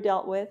have never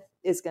dealt with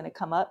is going to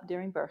come up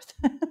during birth,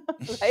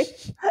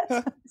 right?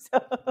 So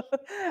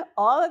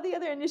all of the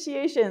other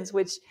initiations,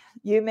 which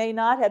you may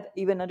not have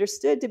even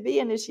understood to be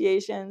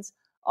initiations,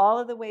 all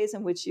of the ways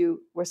in which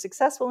you were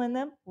successful in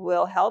them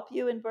will help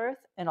you in birth,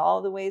 and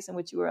all the ways in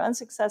which you were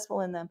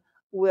unsuccessful in them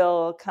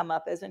will come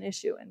up as an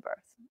issue in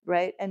birth,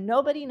 right? And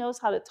nobody knows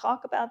how to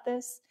talk about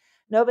this.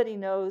 Nobody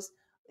knows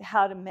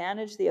how to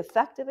manage the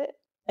effect of it,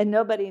 and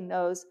nobody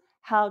knows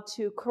how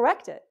to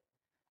correct it.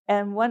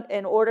 And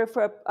in order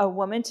for a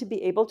woman to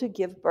be able to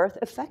give birth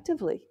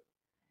effectively.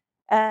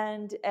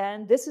 And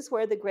this is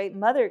where the Great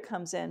Mother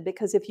comes in,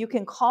 because if you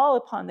can call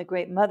upon the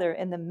Great Mother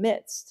in the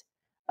midst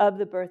of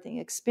the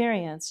birthing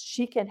experience,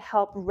 she can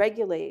help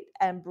regulate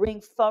and bring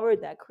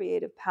forward that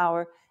creative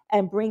power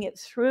and bring it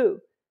through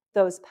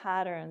those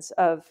patterns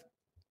of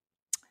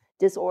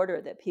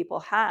disorder that people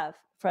have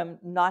from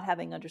not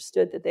having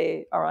understood that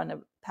they are on a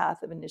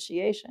path of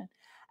initiation,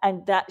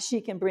 and that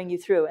she can bring you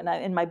through. And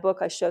in my book,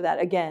 I show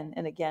that again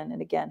and again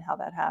and again, how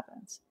that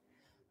happens.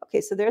 Okay,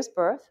 so there's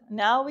birth.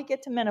 Now we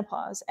get to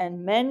menopause,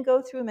 and men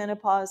go through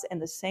menopause in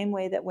the same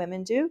way that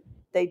women do.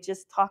 They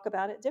just talk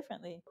about it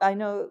differently. I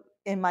know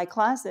in my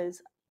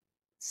classes,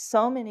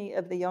 so many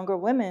of the younger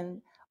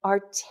women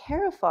are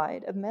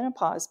terrified of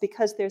menopause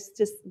because there's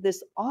just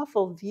this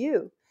awful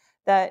view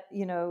that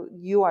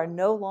you are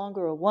no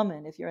longer a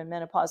woman if you're in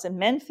menopause, and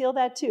men feel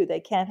that too. They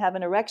can't have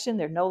an erection,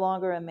 they're no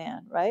longer a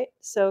man, right?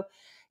 So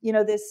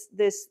this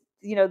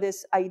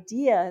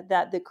idea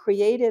that the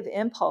creative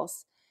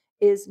impulse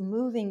is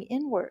moving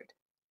inward,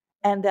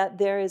 and that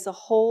there is a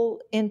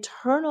whole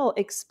internal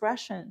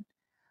expression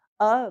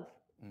of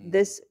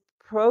this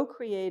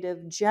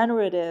procreative,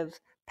 generative,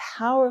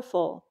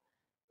 powerful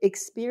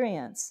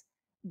experience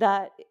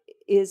that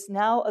is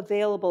now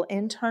available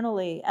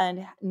internally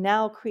and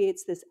now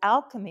creates this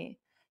alchemy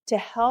to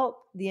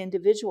help the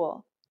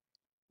individual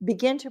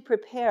begin to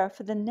prepare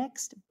for the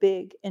next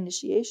big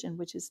initiation,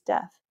 which is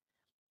death.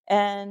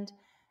 And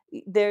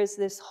there's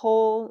this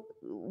whole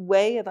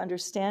way of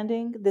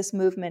understanding this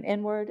movement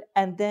inward,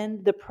 and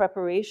then the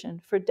preparation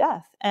for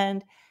death.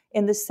 And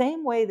in the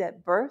same way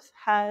that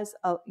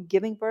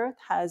giving birth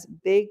has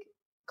big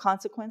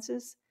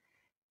consequences,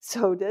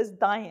 so does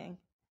dying.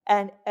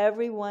 And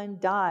everyone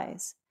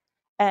dies.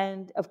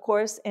 And of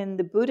course, in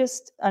the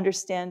Buddhist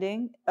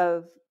understanding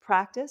of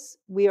practice,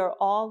 we are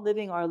all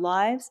living our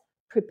lives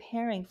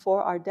preparing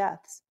for our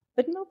deaths.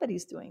 But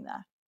nobody's doing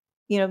that.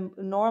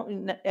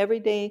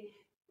 Everyday,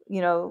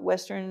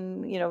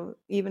 Western,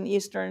 even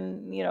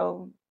Eastern,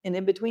 and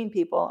in between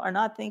people are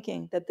not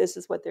thinking that this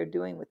is what they're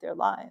doing with their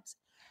lives.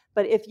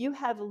 But if you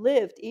have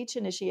lived each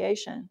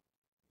initiation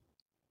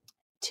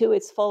to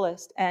its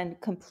fullest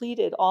and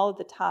completed all of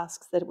the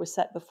tasks that were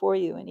set before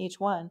you in each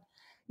one,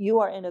 you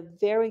are in a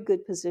very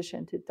good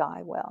position to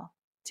die well,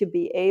 to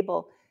be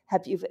able,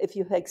 if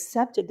you've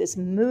accepted this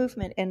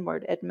movement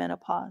inward at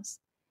menopause,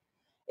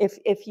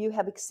 if you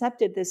have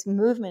accepted this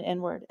movement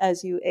inward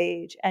as you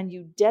age, and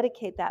you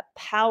dedicate that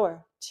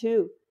power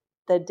to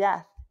the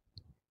death,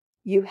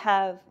 you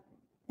have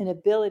an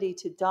ability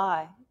to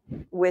die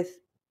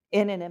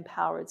in an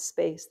empowered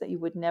space that you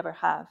would never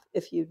have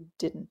if you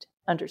didn't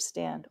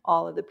understand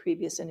all of the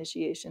previous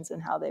initiations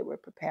and how they were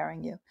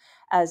preparing you,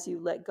 as you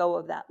let go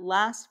of that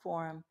last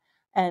form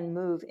and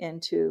move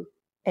into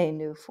a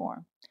new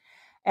form.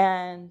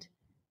 And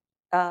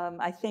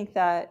I think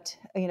that,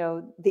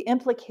 the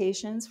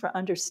implications for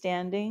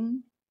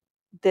understanding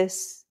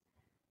this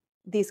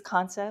these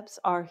concepts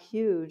are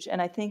huge,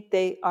 and I think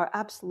they are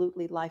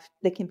absolutely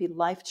they can be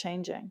life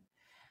changing.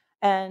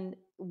 And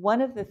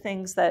one of the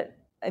things that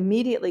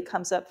immediately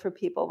comes up for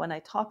people when I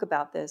talk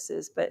about this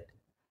is, but,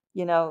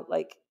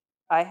 like,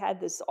 I had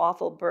this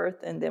awful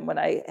birth. And then when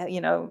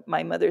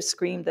my mother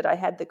screamed that I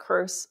had the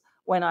curse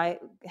when I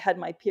had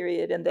my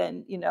period. And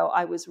then,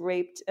 I was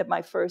raped at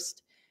my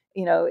first,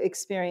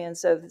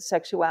 experience of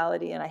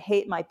sexuality, and I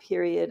hate my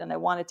period and I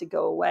want it to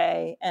go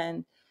away.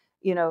 And,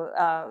 you know,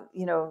 uh,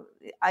 you know,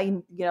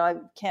 I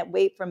can't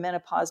wait for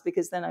menopause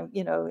because then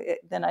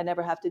then I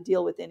never have to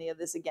deal with any of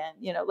this again.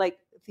 Like,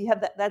 if you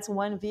have that, that's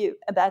one view.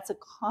 And that's a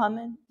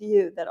common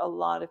view that a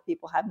lot of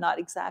people have. Not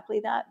exactly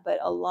that, but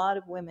a lot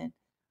of women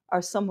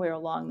are somewhere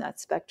along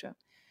that spectrum.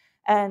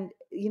 And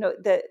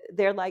that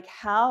they're like,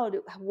 how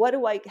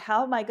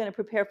am I going to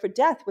prepare for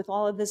death with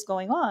all of this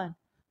going on?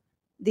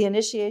 The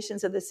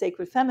initiations of the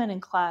Sacred Feminine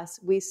class,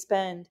 we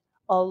spend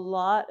a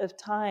lot of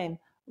time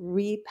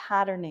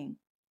repatterning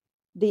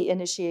the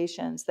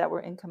initiations that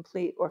were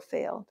incomplete or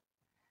failed,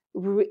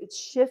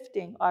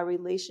 shifting our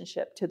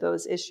relationship to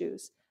those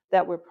issues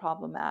that were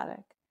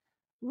problematic,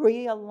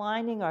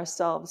 realigning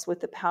ourselves with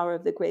the power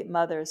of the Great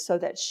Mother so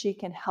that she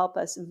can help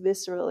us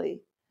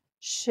viscerally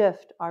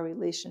shift our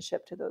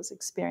relationship to those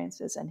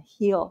experiences and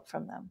heal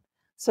from them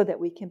so that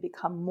we can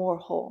become more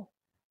whole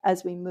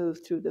as we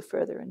move through the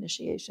further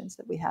initiations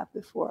that we have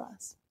before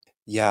us.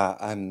 Yeah,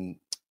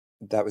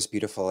 that was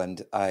beautiful,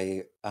 and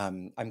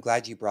I'm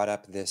glad you brought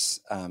up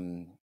uh,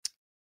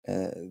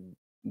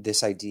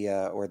 this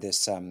idea or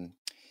this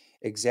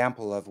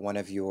example of one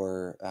of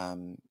your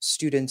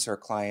students or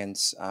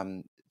clients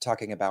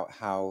talking about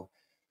how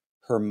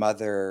her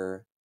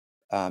mother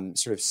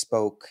sort of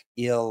spoke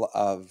ill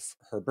of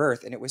her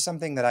birth, and it was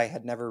something that I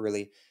had never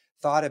really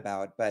thought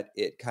about, but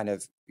it kind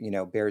of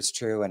bears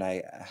true, and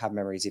I have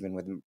memories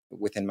even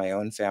within my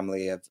own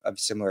family of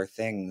similar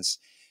things,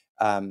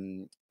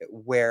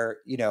 where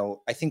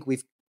I think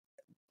we've,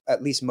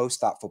 at least most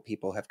thoughtful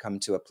people, have come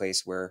to a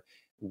place where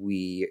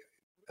we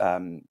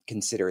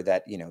consider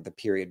that the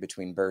period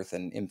between birth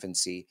and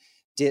infancy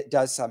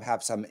does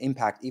have some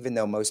impact, even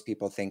though most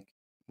people think,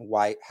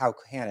 why, how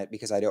can it,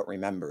 because I don't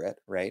remember it,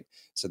 right?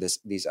 So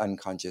these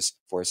unconscious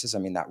forces, I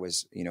mean, that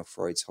was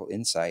Freud's whole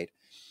insight.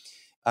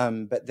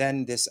 But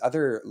then this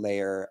other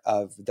layer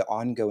of the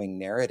ongoing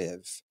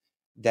narrative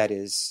that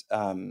is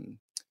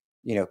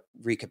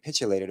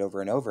recapitulated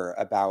over and over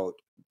about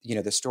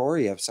the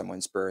story of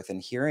someone's birth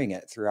and hearing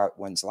it throughout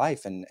one's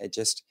life, and it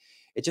just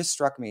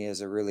struck me as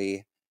a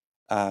really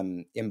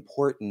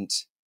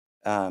important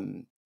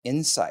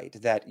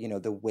insight that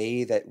the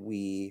way that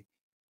we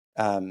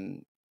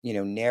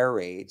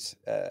narrate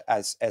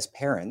as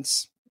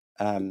parents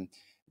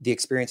the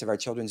experience of our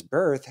children's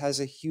birth has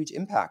a huge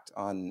impact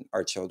on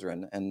our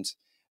children. And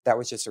that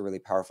was just a really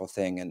powerful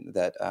thing, and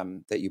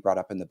that you brought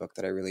up in the book,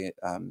 that I really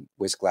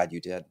was glad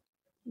you did.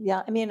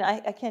 Yeah, I mean,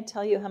 I can't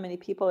tell you how many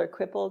people are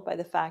crippled by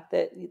the fact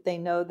that they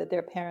know that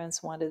their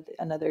parents wanted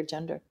another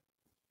gender,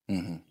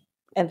 Hmm.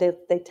 and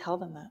they tell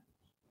them that.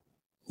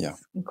 Yeah.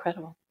 It's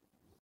incredible.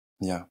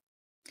 Yeah.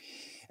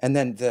 And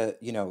then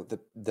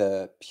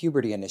the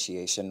puberty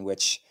initiation,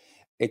 which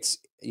it's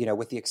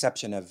with the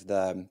exception of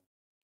the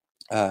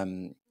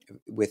um,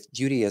 with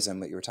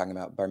Judaism, that you were talking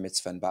about, bar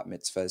mitzvah and bat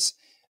mitzvahs,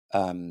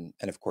 and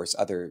of course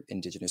other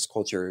indigenous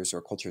cultures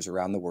or cultures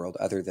around the world,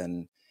 other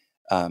than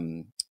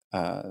um,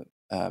 uh,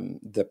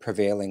 the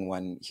prevailing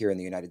one here in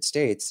the United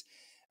States,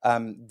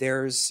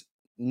 there's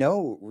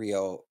no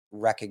real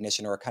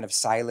recognition or kind of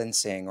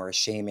silencing or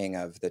shaming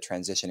of the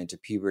transition into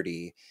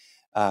puberty.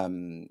 I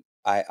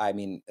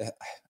mean,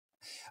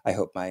 I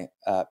hope my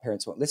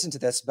parents won't listen to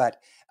this, but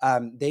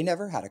they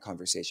never had a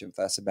conversation with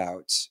us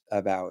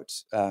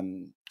about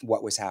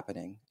what was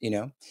happening,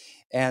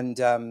 and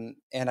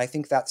I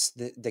think that's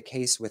the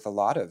case with a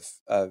lot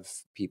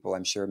of people.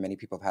 I'm sure many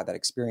people have had that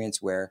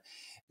experience where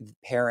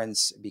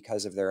parents,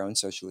 because of their own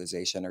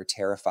socialization, are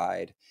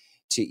terrified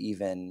to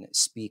even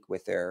speak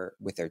with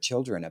their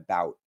children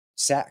about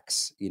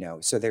sex.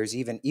 So there's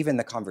even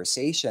the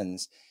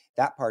conversations,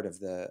 that part of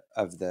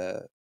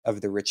the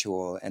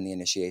ritual and the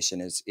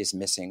initiation is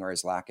missing or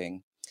is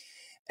lacking.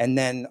 And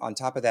then on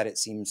top of that, it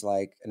seems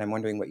like, and I'm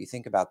wondering what you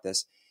think about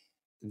this,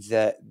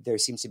 that there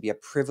seems to be a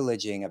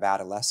privileging of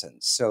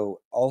adolescence. So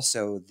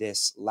also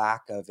this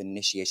lack of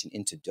initiation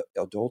into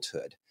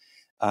adulthood.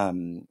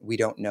 We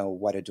don't know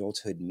what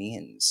adulthood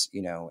means,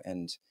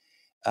 and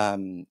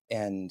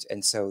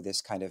so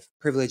this kind of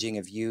privileging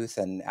of youth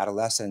and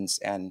adolescence,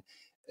 and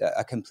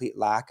a complete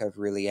lack of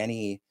really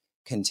any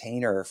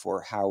container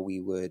for how we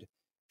would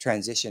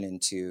transition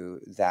into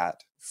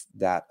that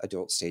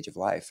adult stage of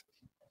life.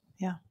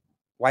 Yeah.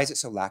 Why is it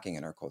so lacking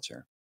in our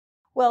culture?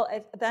 Well,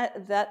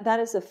 that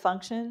is a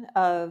function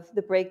of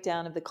the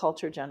breakdown of the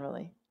culture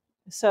generally.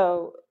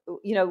 So,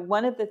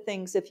 one of the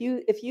things, if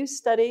you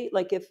study,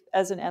 like, if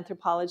as an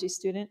anthropology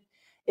student,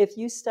 if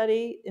you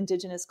study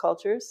indigenous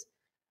cultures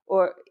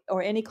or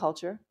any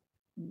culture,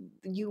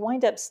 you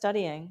wind up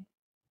studying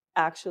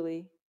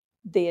actually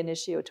the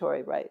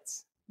initiatory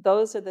rites.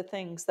 Those are the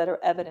things that are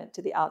evident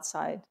to the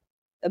outside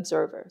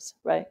observers,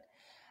 right?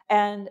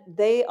 And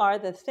they are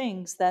the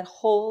things that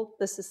hold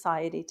the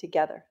society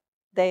together.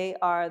 They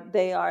are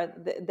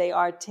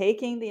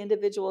taking the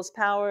individual's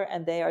power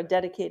and they are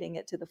dedicating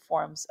it to the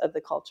forms of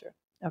the culture.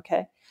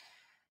 Okay.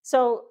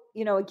 So,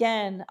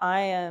 again,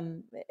 I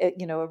am,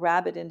 a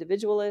rabid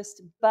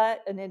individualist,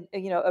 but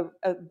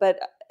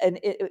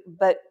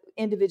but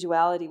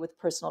individuality with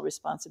personal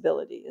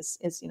responsibility is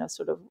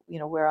sort of,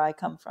 where I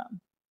come from.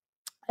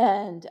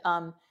 And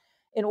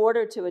in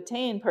order to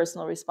attain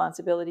personal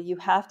responsibility, you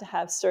have to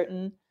have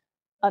certain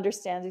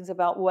understandings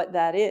about what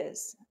that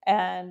is.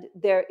 And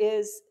there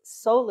is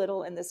so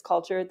little in this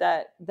culture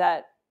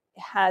that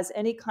has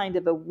any kind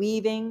of a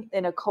weaving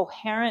in a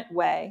coherent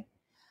way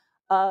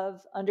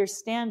of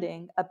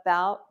understanding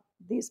about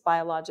these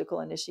biological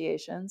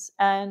initiations.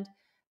 And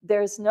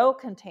there's no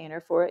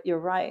container for it, you're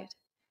right.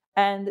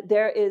 And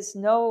there is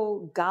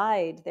no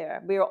guide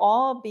there. We are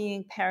all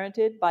being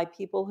parented by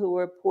people who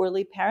were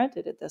poorly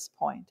parented at this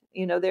point.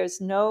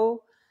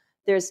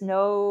 There's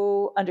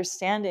no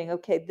understanding,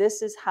 okay,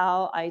 this is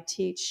how I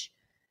teach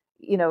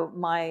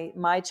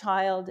my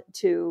child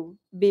to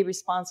be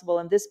responsible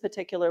in this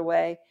particular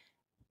way,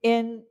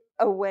 in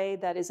a way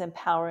that is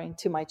empowering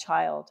to my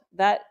child.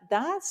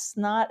 That's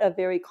not a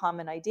very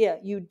common idea.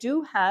 You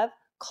do have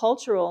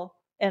cultural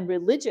and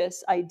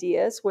religious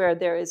ideas where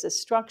there is a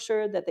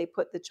structure that they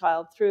put the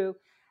child through,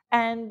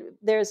 and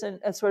there's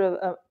a sort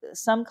of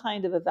some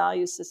kind of a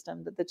value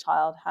system that the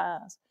child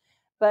has.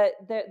 But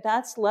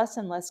that's less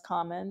and less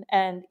common.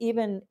 And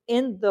even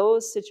in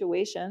those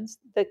situations,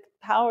 the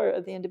power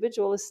of the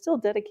individual is still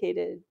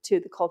dedicated to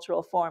the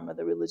cultural form or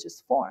the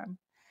religious form.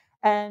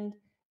 And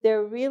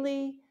they're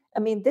really,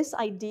 this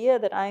idea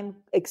that I'm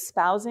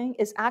espousing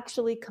is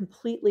actually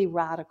completely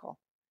radical.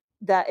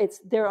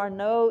 There are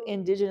no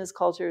indigenous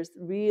cultures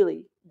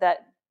really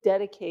that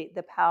dedicate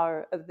the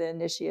power of the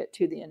initiate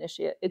to the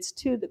initiate. It's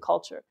to the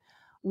culture.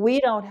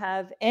 We don't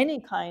have any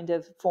kind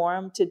of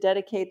form to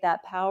dedicate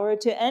that power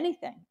to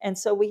anything. And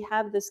so we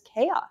have this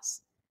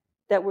chaos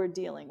that we're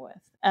dealing with.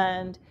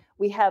 And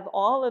we have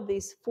all of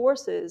these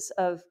forces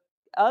of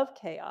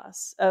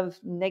chaos, of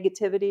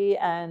negativity,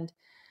 and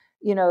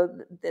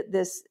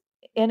this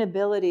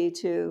inability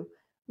to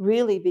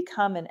really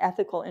become an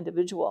ethical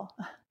individual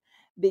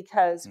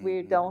because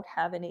we don't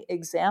have any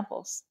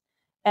examples.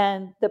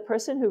 And the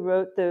person who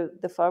wrote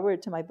the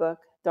foreword to my book,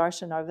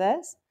 Darsha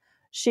Narvaez,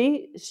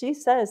 she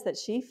says that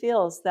she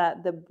feels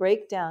that the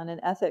breakdown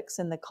in ethics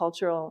in the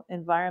cultural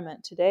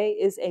environment today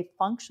is a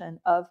function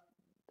of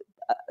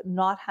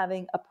not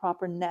having a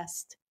proper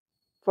nest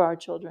for our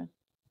children,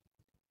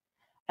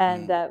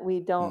 and that we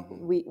don't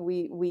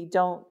we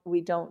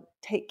don't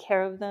take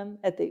care of them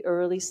at the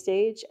early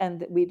stage, and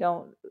that we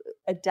don't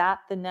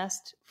adapt the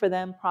nest for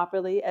them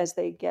properly as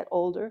they get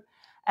older.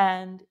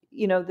 And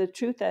the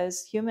truth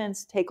is,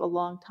 humans take a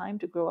long time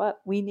to grow up.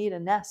 We need a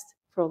nest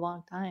for a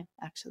long time,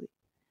 actually,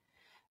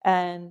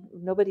 and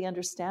nobody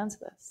understands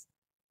this.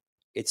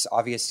 It's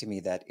obvious to me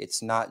that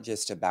it's not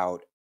just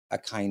about a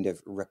kind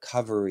of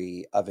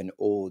recovery of an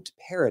old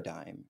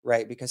paradigm,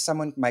 right? Because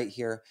someone might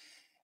hear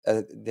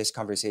this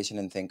conversation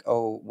and think,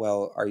 oh,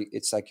 well,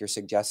 it's like you're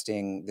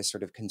suggesting this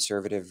sort of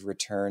conservative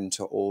return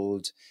to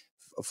old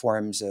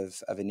forms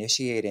of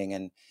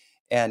initiating.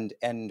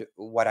 And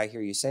what I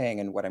hear you saying,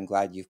 and what I'm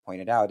glad you've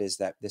pointed out, is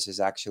that this is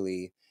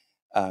actually,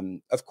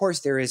 of course,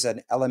 there is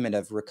an element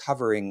of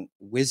recovering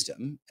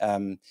wisdom,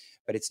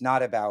 but it's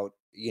not about,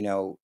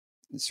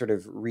 sort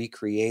of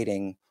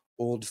recreating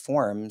old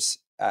forms.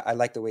 I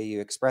like the way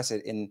you express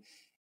it,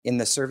 in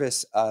the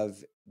service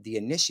of the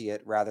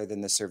initiate rather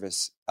than the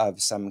service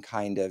of some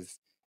kind of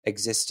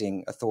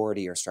existing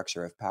authority or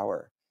structure of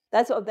power.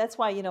 That's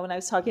why, when I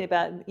was talking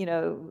about,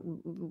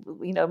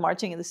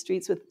 marching in the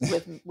streets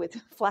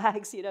with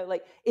flags,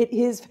 like, it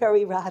is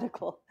very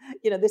radical.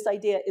 This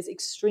idea is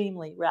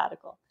extremely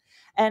radical.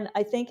 And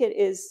I think it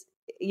is,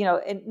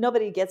 and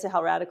nobody gets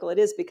how radical it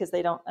is because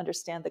they don't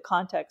understand the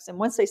context. And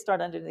once they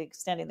start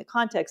understanding the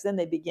context, then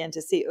they begin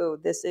to see, oh,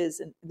 this is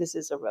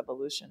a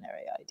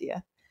revolutionary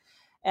idea.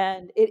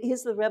 And it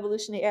is the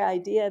revolutionary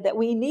idea that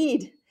we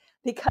need,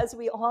 because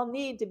we all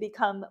need to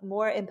become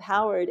more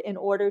empowered in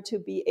order to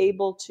be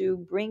able to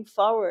bring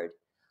forward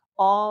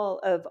all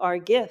of our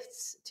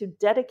gifts, to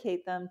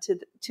dedicate them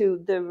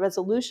to the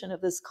resolution of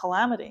this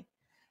calamity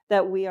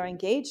that we are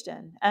engaged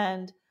in.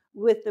 And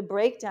with the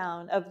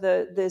breakdown of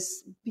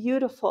this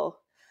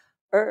beautiful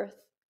earth,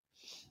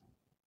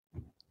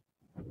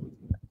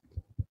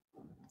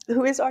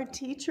 who is our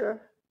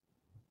teacher,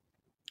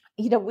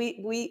 we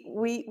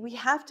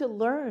have to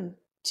learn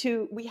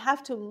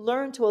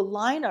to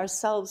align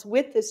ourselves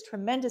with this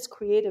tremendous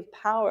creative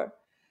power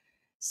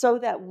so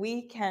that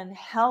we can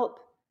help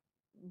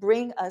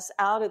bring us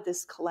out of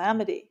this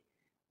calamity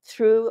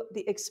through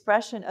the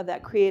expression of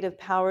that creative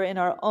power in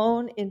our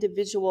own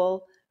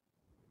individual,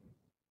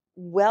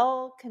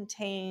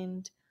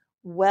 well-contained,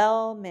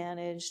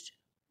 well-managed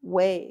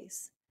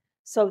ways,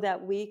 so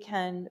that we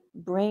can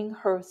bring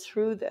her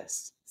through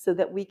this, so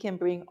that we can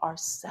bring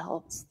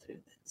ourselves through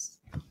this.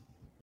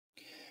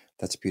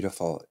 That's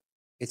beautiful.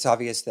 It's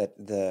obvious that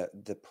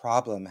the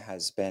problem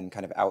has been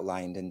kind of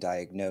outlined and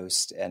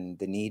diagnosed, and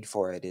the need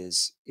for it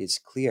is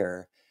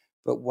clear.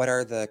 But what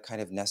are the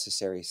kind of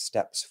necessary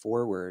steps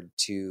forward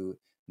to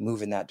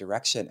move in that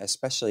direction,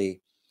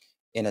 especially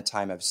in a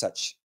time of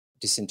such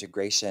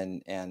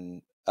disintegration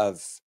and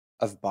of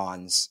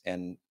bonds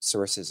and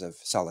sources of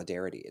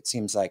solidarity?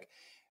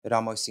 It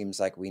almost seems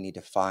like we need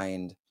to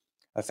find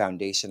a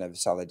foundation of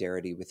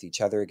solidarity with each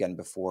other again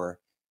before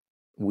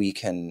we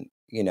can,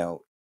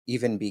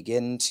 even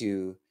begin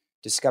to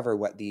discover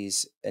what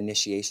these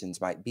initiations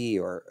might be.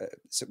 Or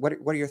so what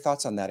are your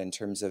thoughts on that in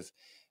terms of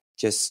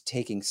just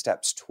taking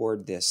steps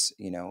toward this,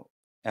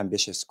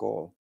 ambitious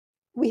goal?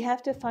 We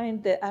have to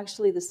find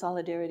the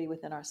solidarity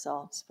within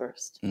ourselves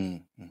first.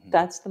 Mm-hmm.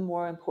 That's the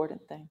more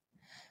important thing,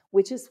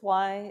 which is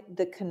why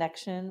the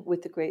connection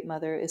with the Great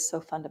Mother is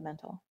so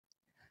fundamental.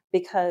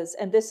 Because,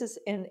 and this is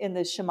in the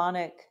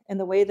shamanic, in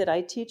the way that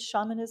I teach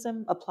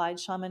shamanism, applied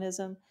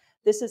shamanism,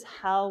 this is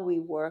how we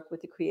work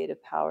with the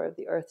creative power of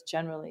the earth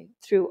generally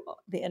through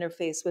the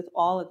interface with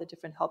all of the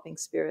different helping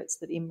spirits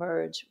that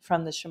emerge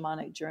from the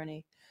shamanic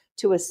journey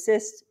to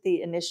assist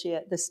the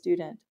initiate, the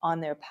student,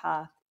 on their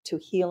path to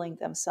healing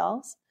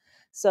themselves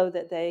so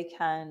that they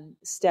can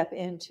step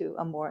into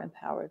a more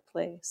empowered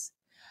place.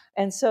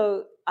 And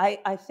so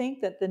I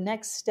think that the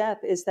next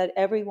step is that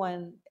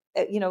everyone,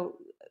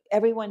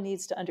 everyone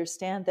needs to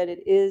understand that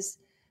it is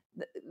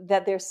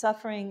that their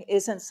suffering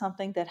isn't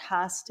something that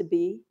has to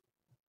be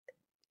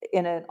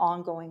in an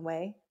ongoing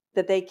way,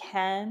 that they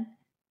can,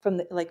 from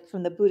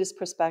the Buddhist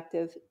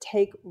perspective,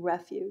 take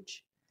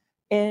refuge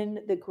in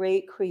the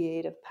great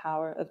creative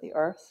power of the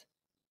earth,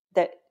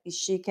 that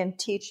she can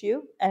teach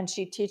you. And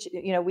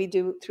we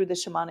do through the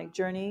shamanic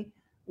journey,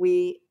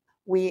 we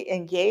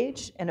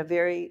engage in a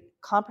very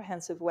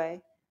comprehensive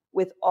way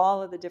with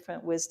all of the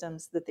different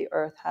wisdoms that the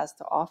earth has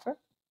to offer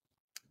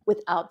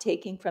without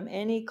taking from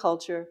any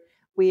culture.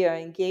 We are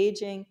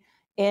engaging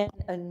in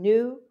a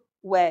new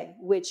way,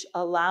 which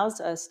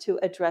allows us to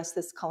address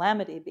this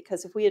calamity.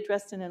 Because if we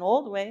addressed in an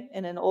old way,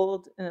 in an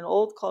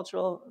old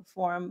cultural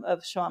form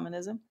of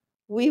shamanism,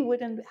 we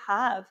wouldn't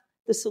have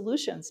the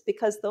solutions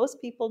because those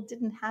people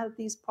didn't have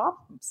these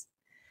problems.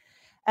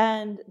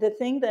 And the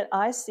thing that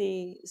I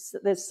see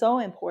that's so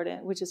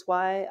important, which is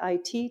why I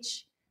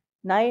teach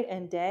night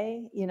and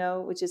day,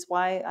 which is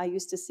why I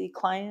used to see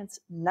clients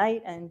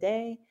night and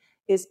day,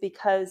 is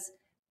because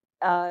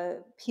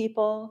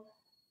people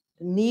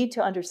need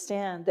to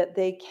understand that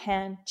they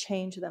can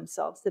change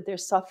themselves, that their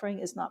suffering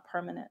is not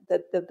permanent,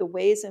 that the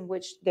ways in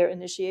which their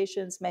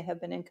initiations may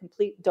have been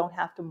incomplete don't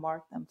have to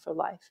mark them for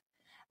life,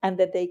 and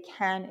that they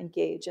can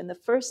engage. And the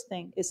first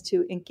thing is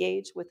to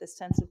engage with a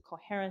sense of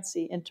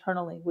coherency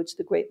internally, which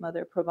the Great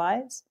Mother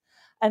provides,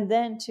 and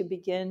then to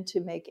begin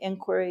to make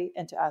inquiry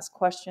and to ask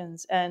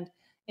questions. And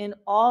in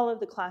all of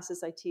the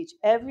classes I teach,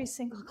 every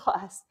single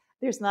class,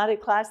 there's not a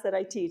class that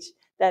I teach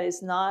that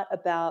is not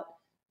about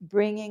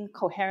bringing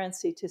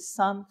coherency to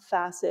some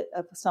facet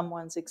of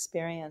someone's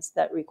experience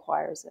that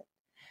requires it.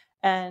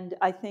 And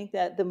I think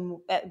that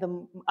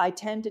I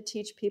tend to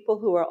teach people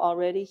who are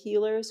already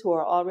healers, who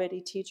are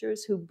already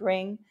teachers, who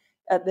bring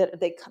that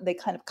they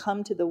kind of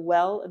come to the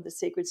well of the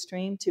sacred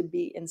stream to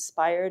be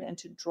inspired and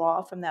to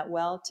draw from that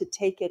well, to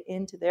take it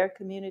into their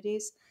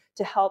communities,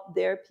 to help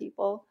their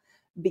people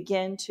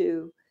begin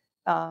to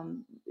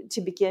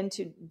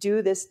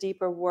do this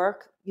deeper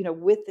work,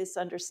 with this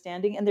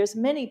understanding. And there's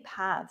many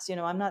paths.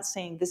 I'm not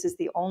saying this is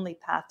the only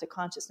path to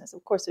consciousness.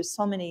 Of course, there's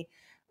so many.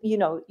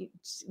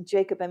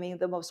 Jacob, I mean,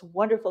 the most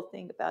wonderful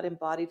thing about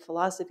embodied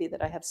philosophy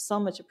that I have so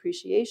much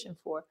appreciation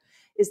for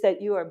is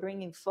that you are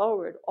bringing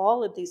forward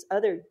all of these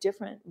other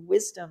different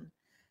wisdom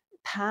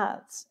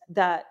paths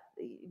that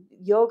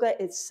yoga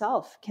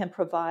itself can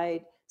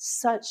provide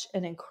such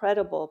an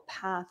incredible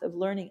path of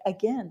learning,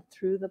 again,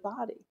 through the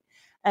body.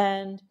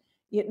 And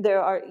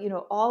there are,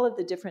 all of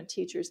the different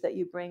teachers that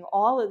you bring,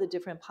 all of the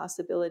different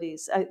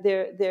possibilities.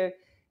 Their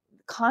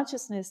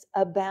consciousness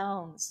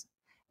abounds.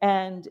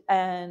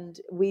 And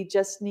we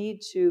just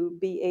need to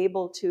be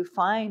able to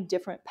find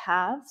different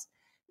paths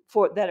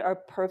that are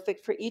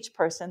perfect for each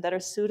person, that are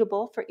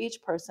suitable for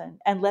each person,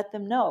 and let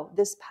them know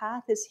this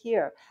path is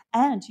here,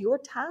 and your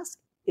task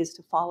is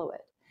to follow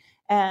it.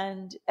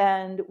 And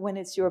when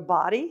it's your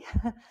body,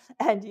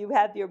 and you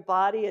have your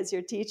body as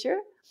your teacher,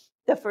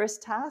 the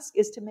first task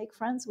is to make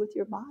friends with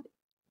your body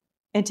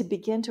and to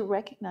begin to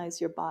recognize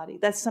your body.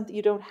 That's something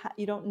you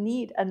don't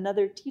need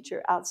another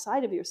teacher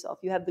outside of yourself.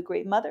 You have the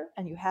Great Mother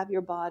and you have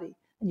your body,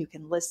 and you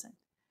can listen.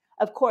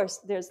 Of course,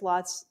 there's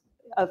lots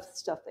of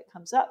stuff that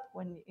comes up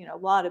when, a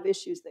lot of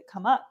issues that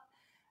come up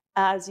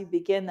as you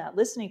begin that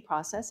listening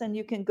process. And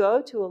you can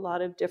go to a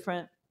lot of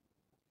different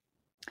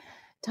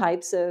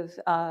types of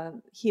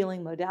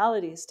healing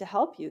modalities to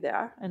help you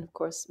there. And of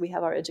course, we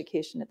have our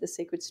education at the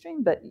Sacred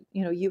Stream, but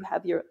you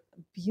have your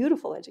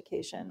beautiful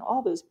education,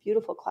 all those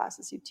beautiful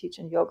classes you teach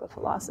in yoga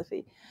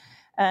philosophy.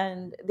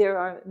 And there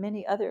are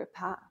many other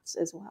paths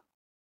as well.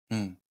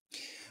 Mm.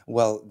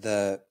 Well,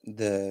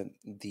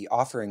 the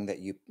offering that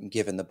you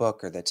give in the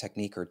book, or the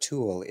technique or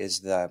tool, is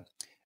the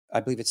I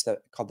believe it's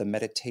called the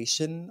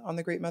Meditation on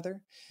the Great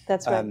Mother.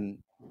 That's right. Um,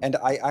 and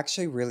I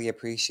actually really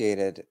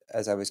appreciated,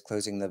 as I was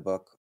closing the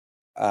book,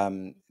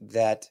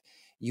 that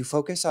you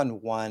focus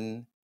on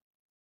one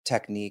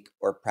technique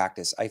or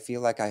practice. I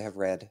feel like I have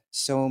read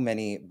so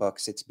many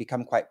books. It's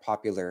become quite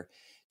popular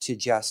to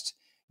just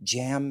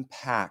jam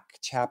pack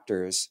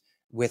chapters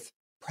with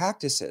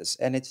practices.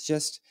 And it's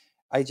just,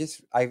 I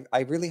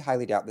really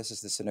highly doubt, this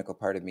is the cynical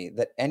part of me,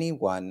 that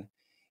anyone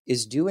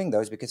is doing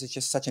those, because it's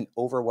just such an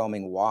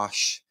overwhelming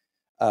wash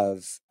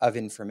of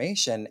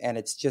information, and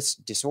it's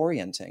just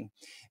disorienting.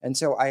 And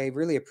so I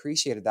really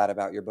appreciated that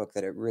about your book,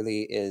 that it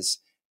really is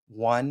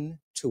one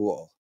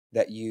tool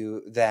that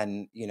you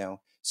then,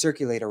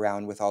 circulate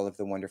around with all of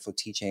the wonderful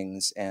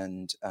teachings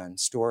and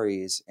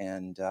stories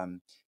and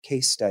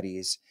case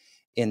studies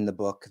in the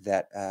book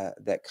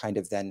that kind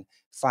of then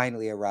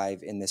finally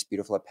arrive in this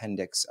beautiful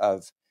appendix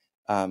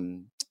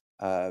um,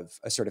 of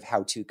a sort of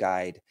how-to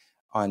guide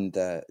on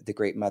the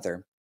Great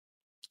Mother.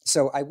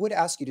 So I would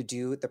ask you to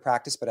do the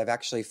practice, but I've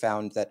actually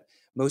found that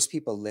most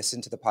people listen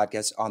to the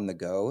podcast on the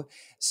go.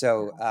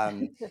 So,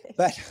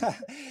 but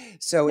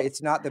so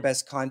it's not the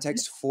best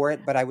context for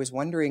it. But I was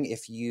wondering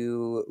if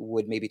you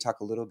would maybe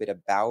talk a little bit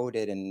about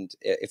it, and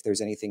if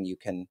there's anything you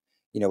can,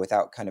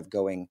 without kind of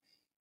going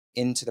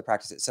into the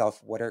practice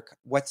itself,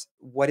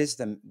 what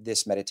is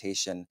this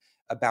meditation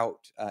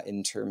about,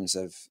 in terms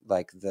of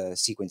like the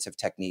sequence of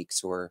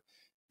techniques or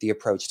the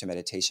approach to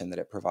meditation that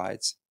it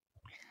provides?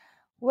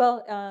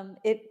 Well,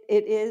 it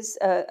is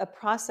a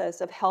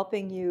process of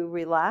helping you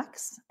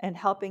relax and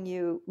helping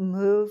you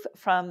move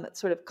from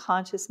sort of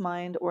conscious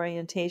mind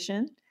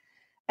orientation.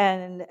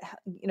 And,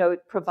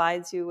 it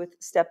provides you with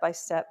step by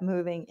step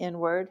moving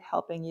inward,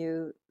 helping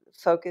you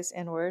focus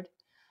inward.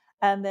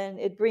 And then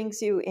it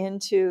brings you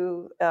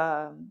into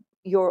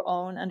your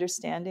own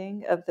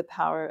understanding of the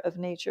power of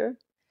nature.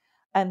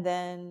 And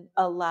then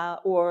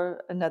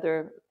or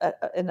another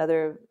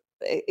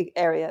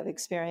area of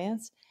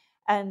experience.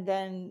 And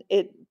then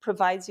it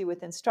provides you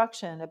with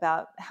instruction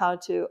about how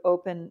to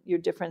open your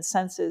different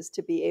senses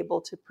to be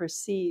able to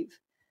perceive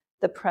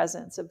the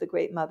presence of the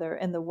Great Mother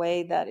in the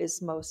way that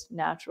is most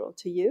natural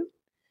to you,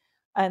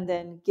 and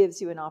then gives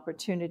you an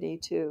opportunity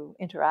to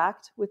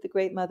interact with the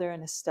Great Mother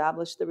and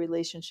establish the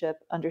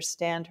relationship,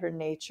 understand her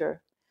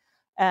nature,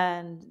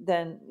 and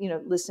then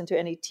listen to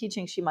any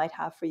teaching she might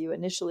have for you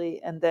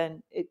initially, and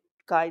then it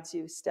guides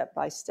you step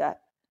by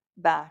step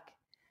back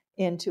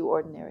into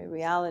ordinary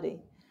reality.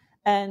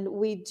 And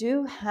we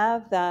do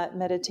have that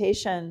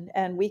meditation,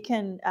 and we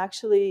can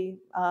actually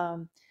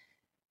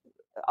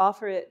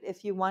offer it,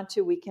 if you want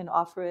to. We can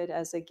offer it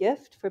as a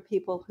gift for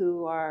people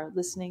who are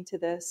listening to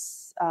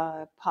this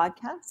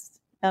podcast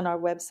on our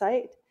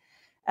website,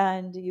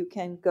 and you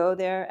can go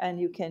there and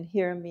you can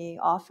hear me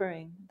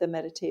offering the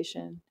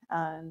meditation,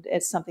 and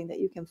it's something that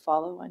you can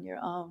follow on your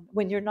own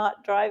when you're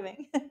not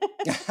driving.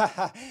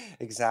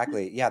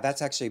 Exactly. Yeah,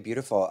 that's actually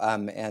beautiful.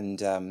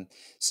 And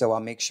so I'll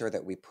make sure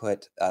that we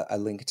put a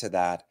link to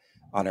that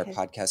on our Okay.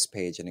 podcast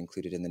page and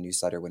include it in the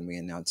newsletter when we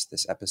announce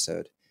this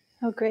episode.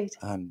 Oh, great.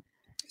 Um,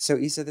 so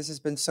Isa, this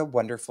has been so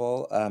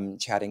wonderful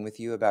chatting with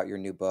you about your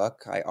new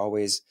book. I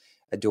always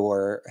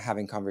adore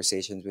having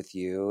conversations with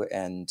you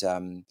and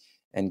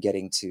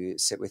getting to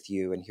sit with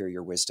you and hear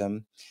your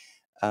wisdom.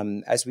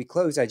 As we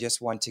close, I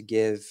just want to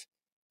give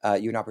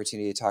you an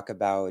opportunity to talk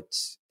about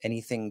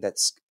anything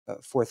that's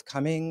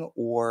forthcoming,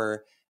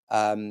 or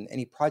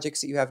any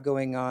projects that you have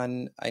going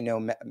on. I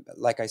know,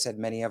 like I said,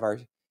 many of our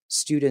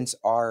students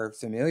are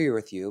familiar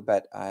with you,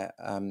 but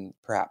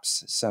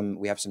perhaps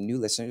we have some new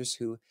listeners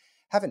who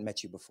haven't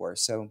met you before.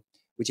 So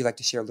would you like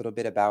to share a little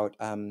bit about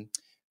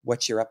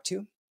what you're up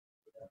to?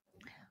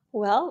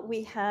 Well,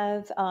 we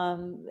have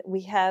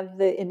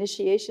the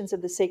initiations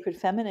of the Sacred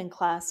Feminine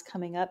class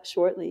coming up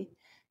shortly.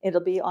 It'll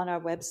be on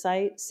our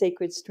website,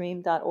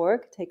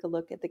 sacredstream.org. Take a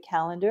look at the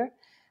calendar,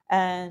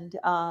 and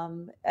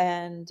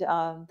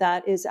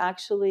that is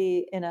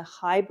actually in a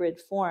hybrid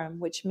form,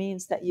 which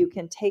means that you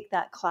can take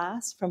that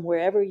class from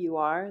wherever you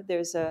are.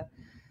 There's a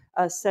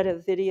set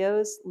of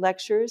videos,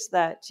 lectures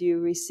that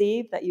you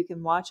receive that you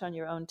can watch on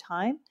your own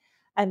time.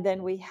 And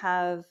then we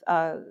have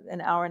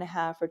an hour and a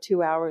half or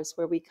 2 hours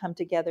where we come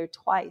together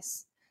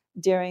twice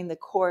during the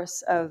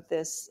course of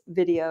this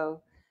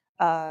video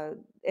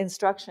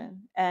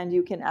instruction, and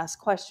you can ask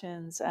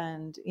questions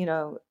and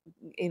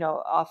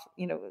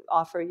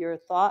offer your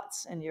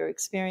thoughts and your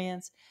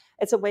experience.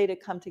 It's a way to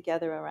come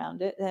together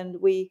around it, and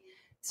we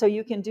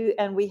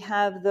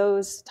have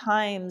those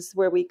times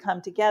where we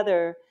come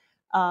together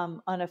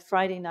on a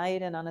Friday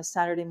night and on a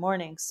Saturday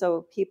morning.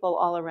 So people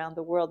all around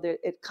the world,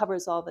 it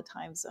covers all the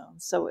time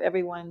zones. So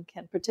everyone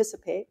can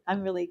participate.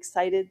 I'm really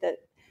excited that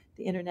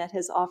the internet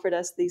has offered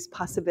us these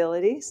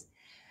possibilities.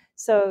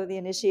 So the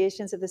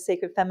initiations of the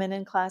Sacred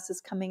Feminine class is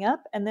coming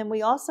up. And then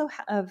we also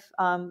have,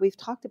 we've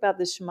talked about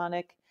the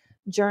shamanic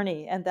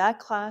journey, and that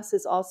class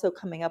is also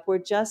coming up. We're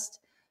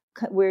just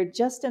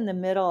in the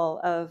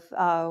middle of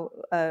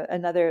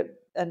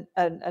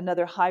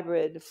another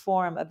hybrid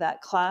form of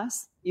that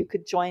class. You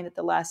could join at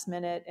the last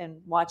minute and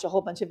watch a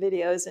whole bunch of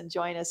videos and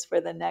join us for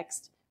the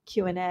next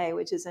Q&A,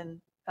 which is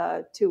in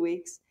 2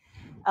 weeks,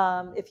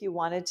 if you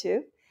wanted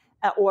to,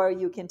 or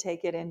you can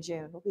take it in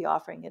June. We'll be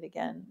offering it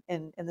again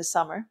in the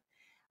summer.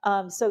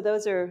 So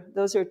those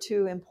are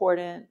two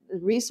important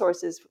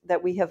resources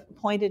that we have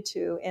pointed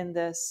to in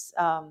this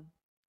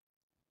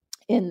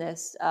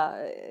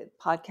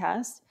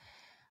podcast.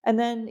 And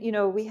then,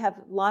 we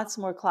have lots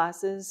more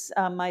classes.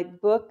 My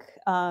book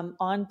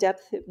on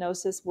depth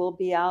hypnosis will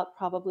be out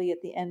probably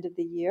at the end of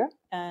the year.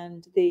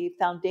 And the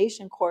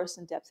foundation course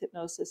in depth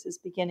hypnosis is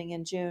beginning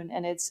in June.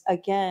 And it's,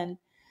 again,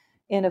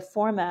 in a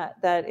format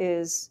that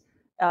is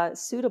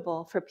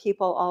suitable for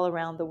people all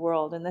around the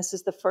world. And this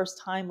is the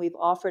first time we've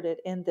offered it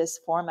in this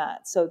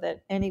format so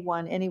that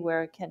anyone,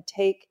 anywhere can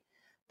take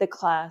the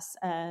class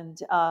and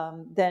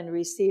then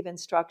receive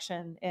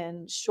instruction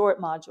in short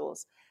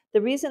modules.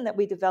 The reason that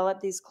we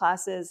developed these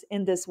classes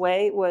in this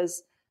way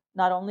was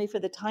not only for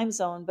the time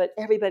zone, but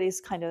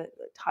everybody's kind of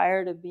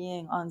tired of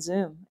being on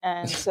Zoom.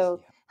 And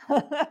so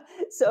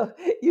so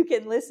you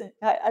can listen.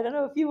 I don't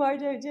know if you are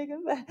there,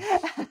 Jacob,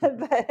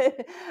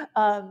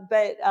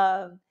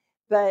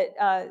 but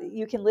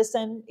you can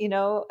listen,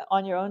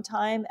 on your own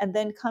time, and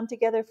then come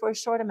together for a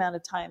short amount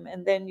of time.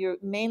 And then you're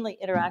mainly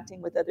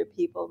interacting with other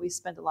people. We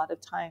spend a lot of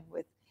time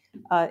with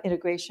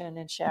integration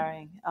and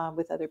sharing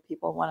with other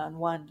people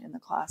one-on-one in the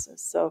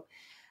classes. So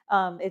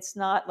it's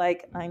not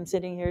like I'm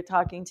sitting here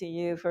talking to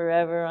you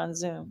forever on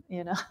Zoom,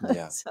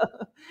 Yeah.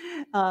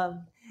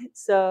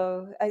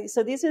 So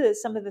these are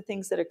some of the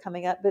things that are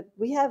coming up. But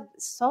we have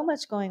so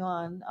much going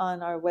on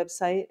our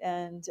website,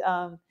 and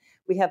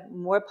we have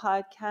more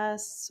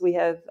podcasts. We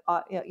have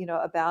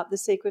about the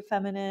sacred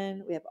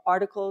feminine. We have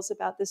articles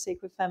about the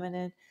sacred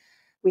feminine.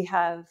 We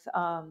have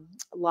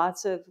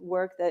lots of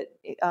work that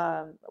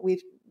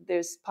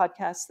there's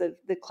podcasts,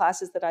 the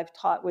classes that I've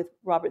taught with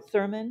Robert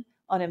Thurman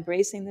on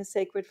embracing the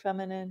sacred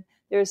feminine.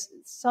 There's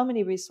so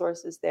many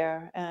resources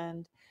there.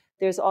 And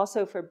there's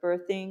also for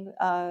birthing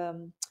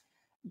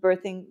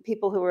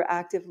people who are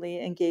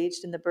actively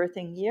engaged in the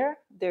birthing year.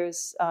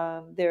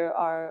 There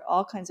are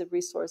all kinds of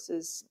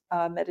resources,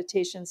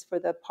 meditations for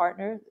the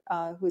partner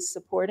who's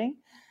supporting,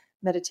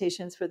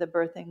 meditations for the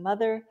birthing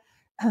mother,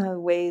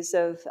 ways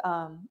of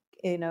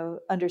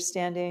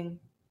understanding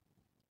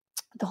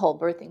the whole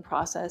birthing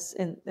process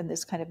in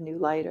this kind of new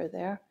light are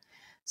there.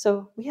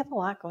 So we have a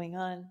lot going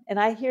on. And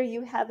I hear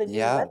you have a new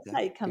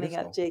website coming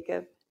up,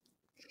 Jacob.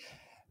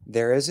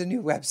 There is a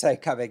new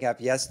website coming up.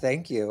 Yes,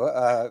 thank you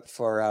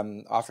for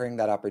offering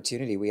that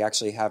opportunity. We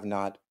actually have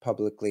not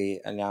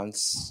publicly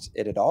announced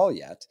it at all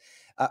yet.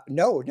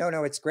 No,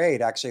 it's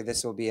great. Actually,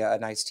 this will be a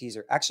nice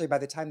teaser. Actually, by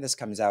the time this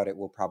comes out, it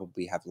will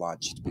probably have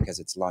launched because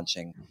it's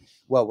launching.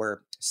 Well,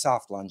 we're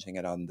soft launching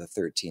it on the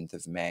 13th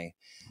of May.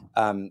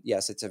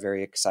 Yes, it's a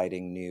very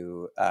exciting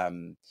new,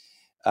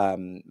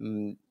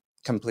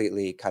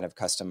 completely kind of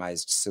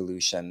customized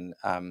solution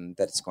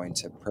that's going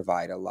to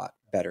provide a lot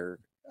better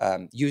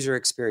user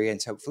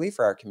experience, hopefully,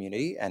 for our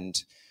community.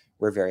 And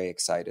we're very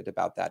excited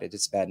about that. It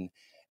has been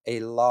a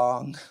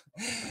long,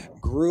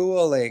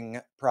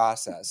 grueling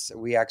process.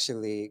 We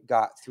actually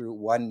got through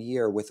 1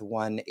 year with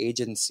one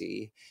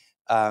agency,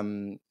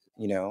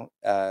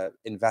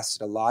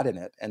 invested a lot in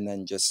it, and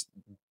then just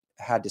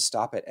had to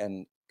stop it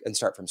and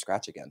start from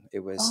scratch again.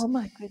 It was, oh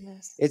my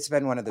goodness, it's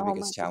been one of the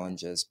biggest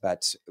challenges,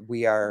 but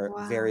we are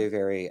very,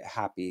 very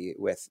happy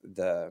with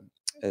the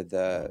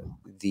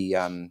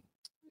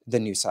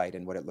new site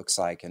and what it looks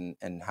like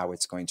and how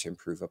it's going to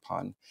improve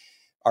upon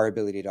our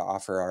ability to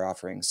offer our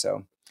offerings.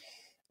 So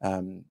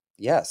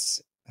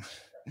yes.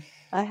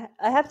 I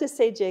have to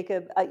say,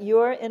 Jacob,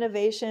 your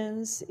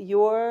innovations,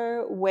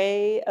 your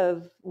way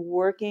of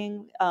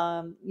working,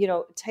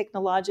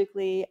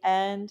 technologically,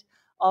 and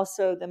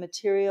also the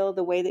material,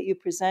 the way that you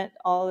present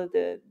all of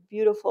the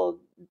beautiful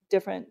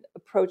different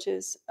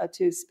approaches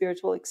to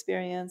spiritual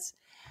experience,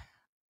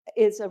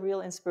 is a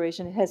real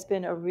inspiration. It has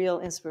been a real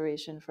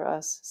inspiration for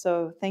us.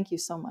 So thank you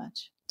so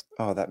much.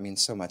 Oh, that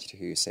means so much to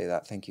hear you say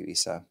that. Thank you,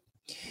 Isa.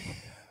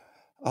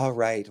 All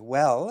right.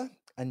 Well,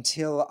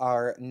 until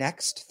our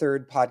next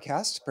third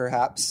podcast,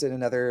 perhaps in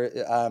another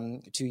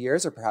 2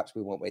 years, or perhaps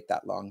we won't wait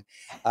that long.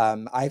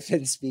 I've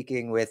been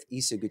speaking with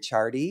Isa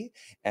Gucciardi,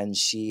 and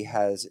she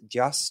has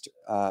just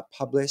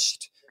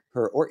published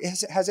her, or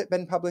has it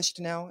been published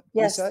now?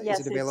 Yes, Isa? yes.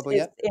 Is it available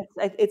yet?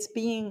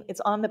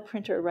 It's on the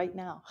printer right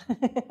now.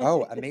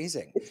 Oh,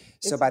 amazing.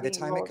 So by the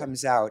time it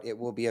comes out, it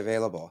will be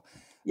available.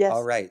 Yes.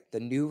 All right.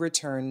 The New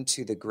Return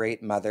to the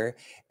Great Mother.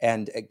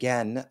 And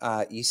again,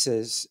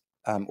 Isa's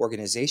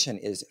organization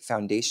is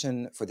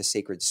Foundation of the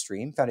Sacred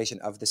Stream.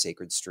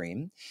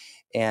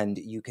 And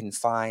you can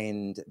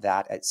find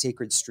that at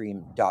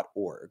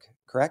sacredstream.org,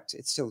 correct?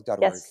 It's still .org.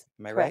 Yes,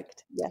 am I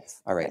correct. right?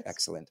 Yes. All right. Correct.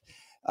 Excellent.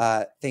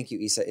 Thank you,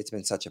 Isa. It's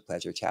been such a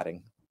pleasure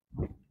chatting.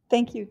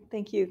 Thank you,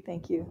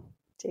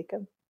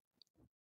 Jacob.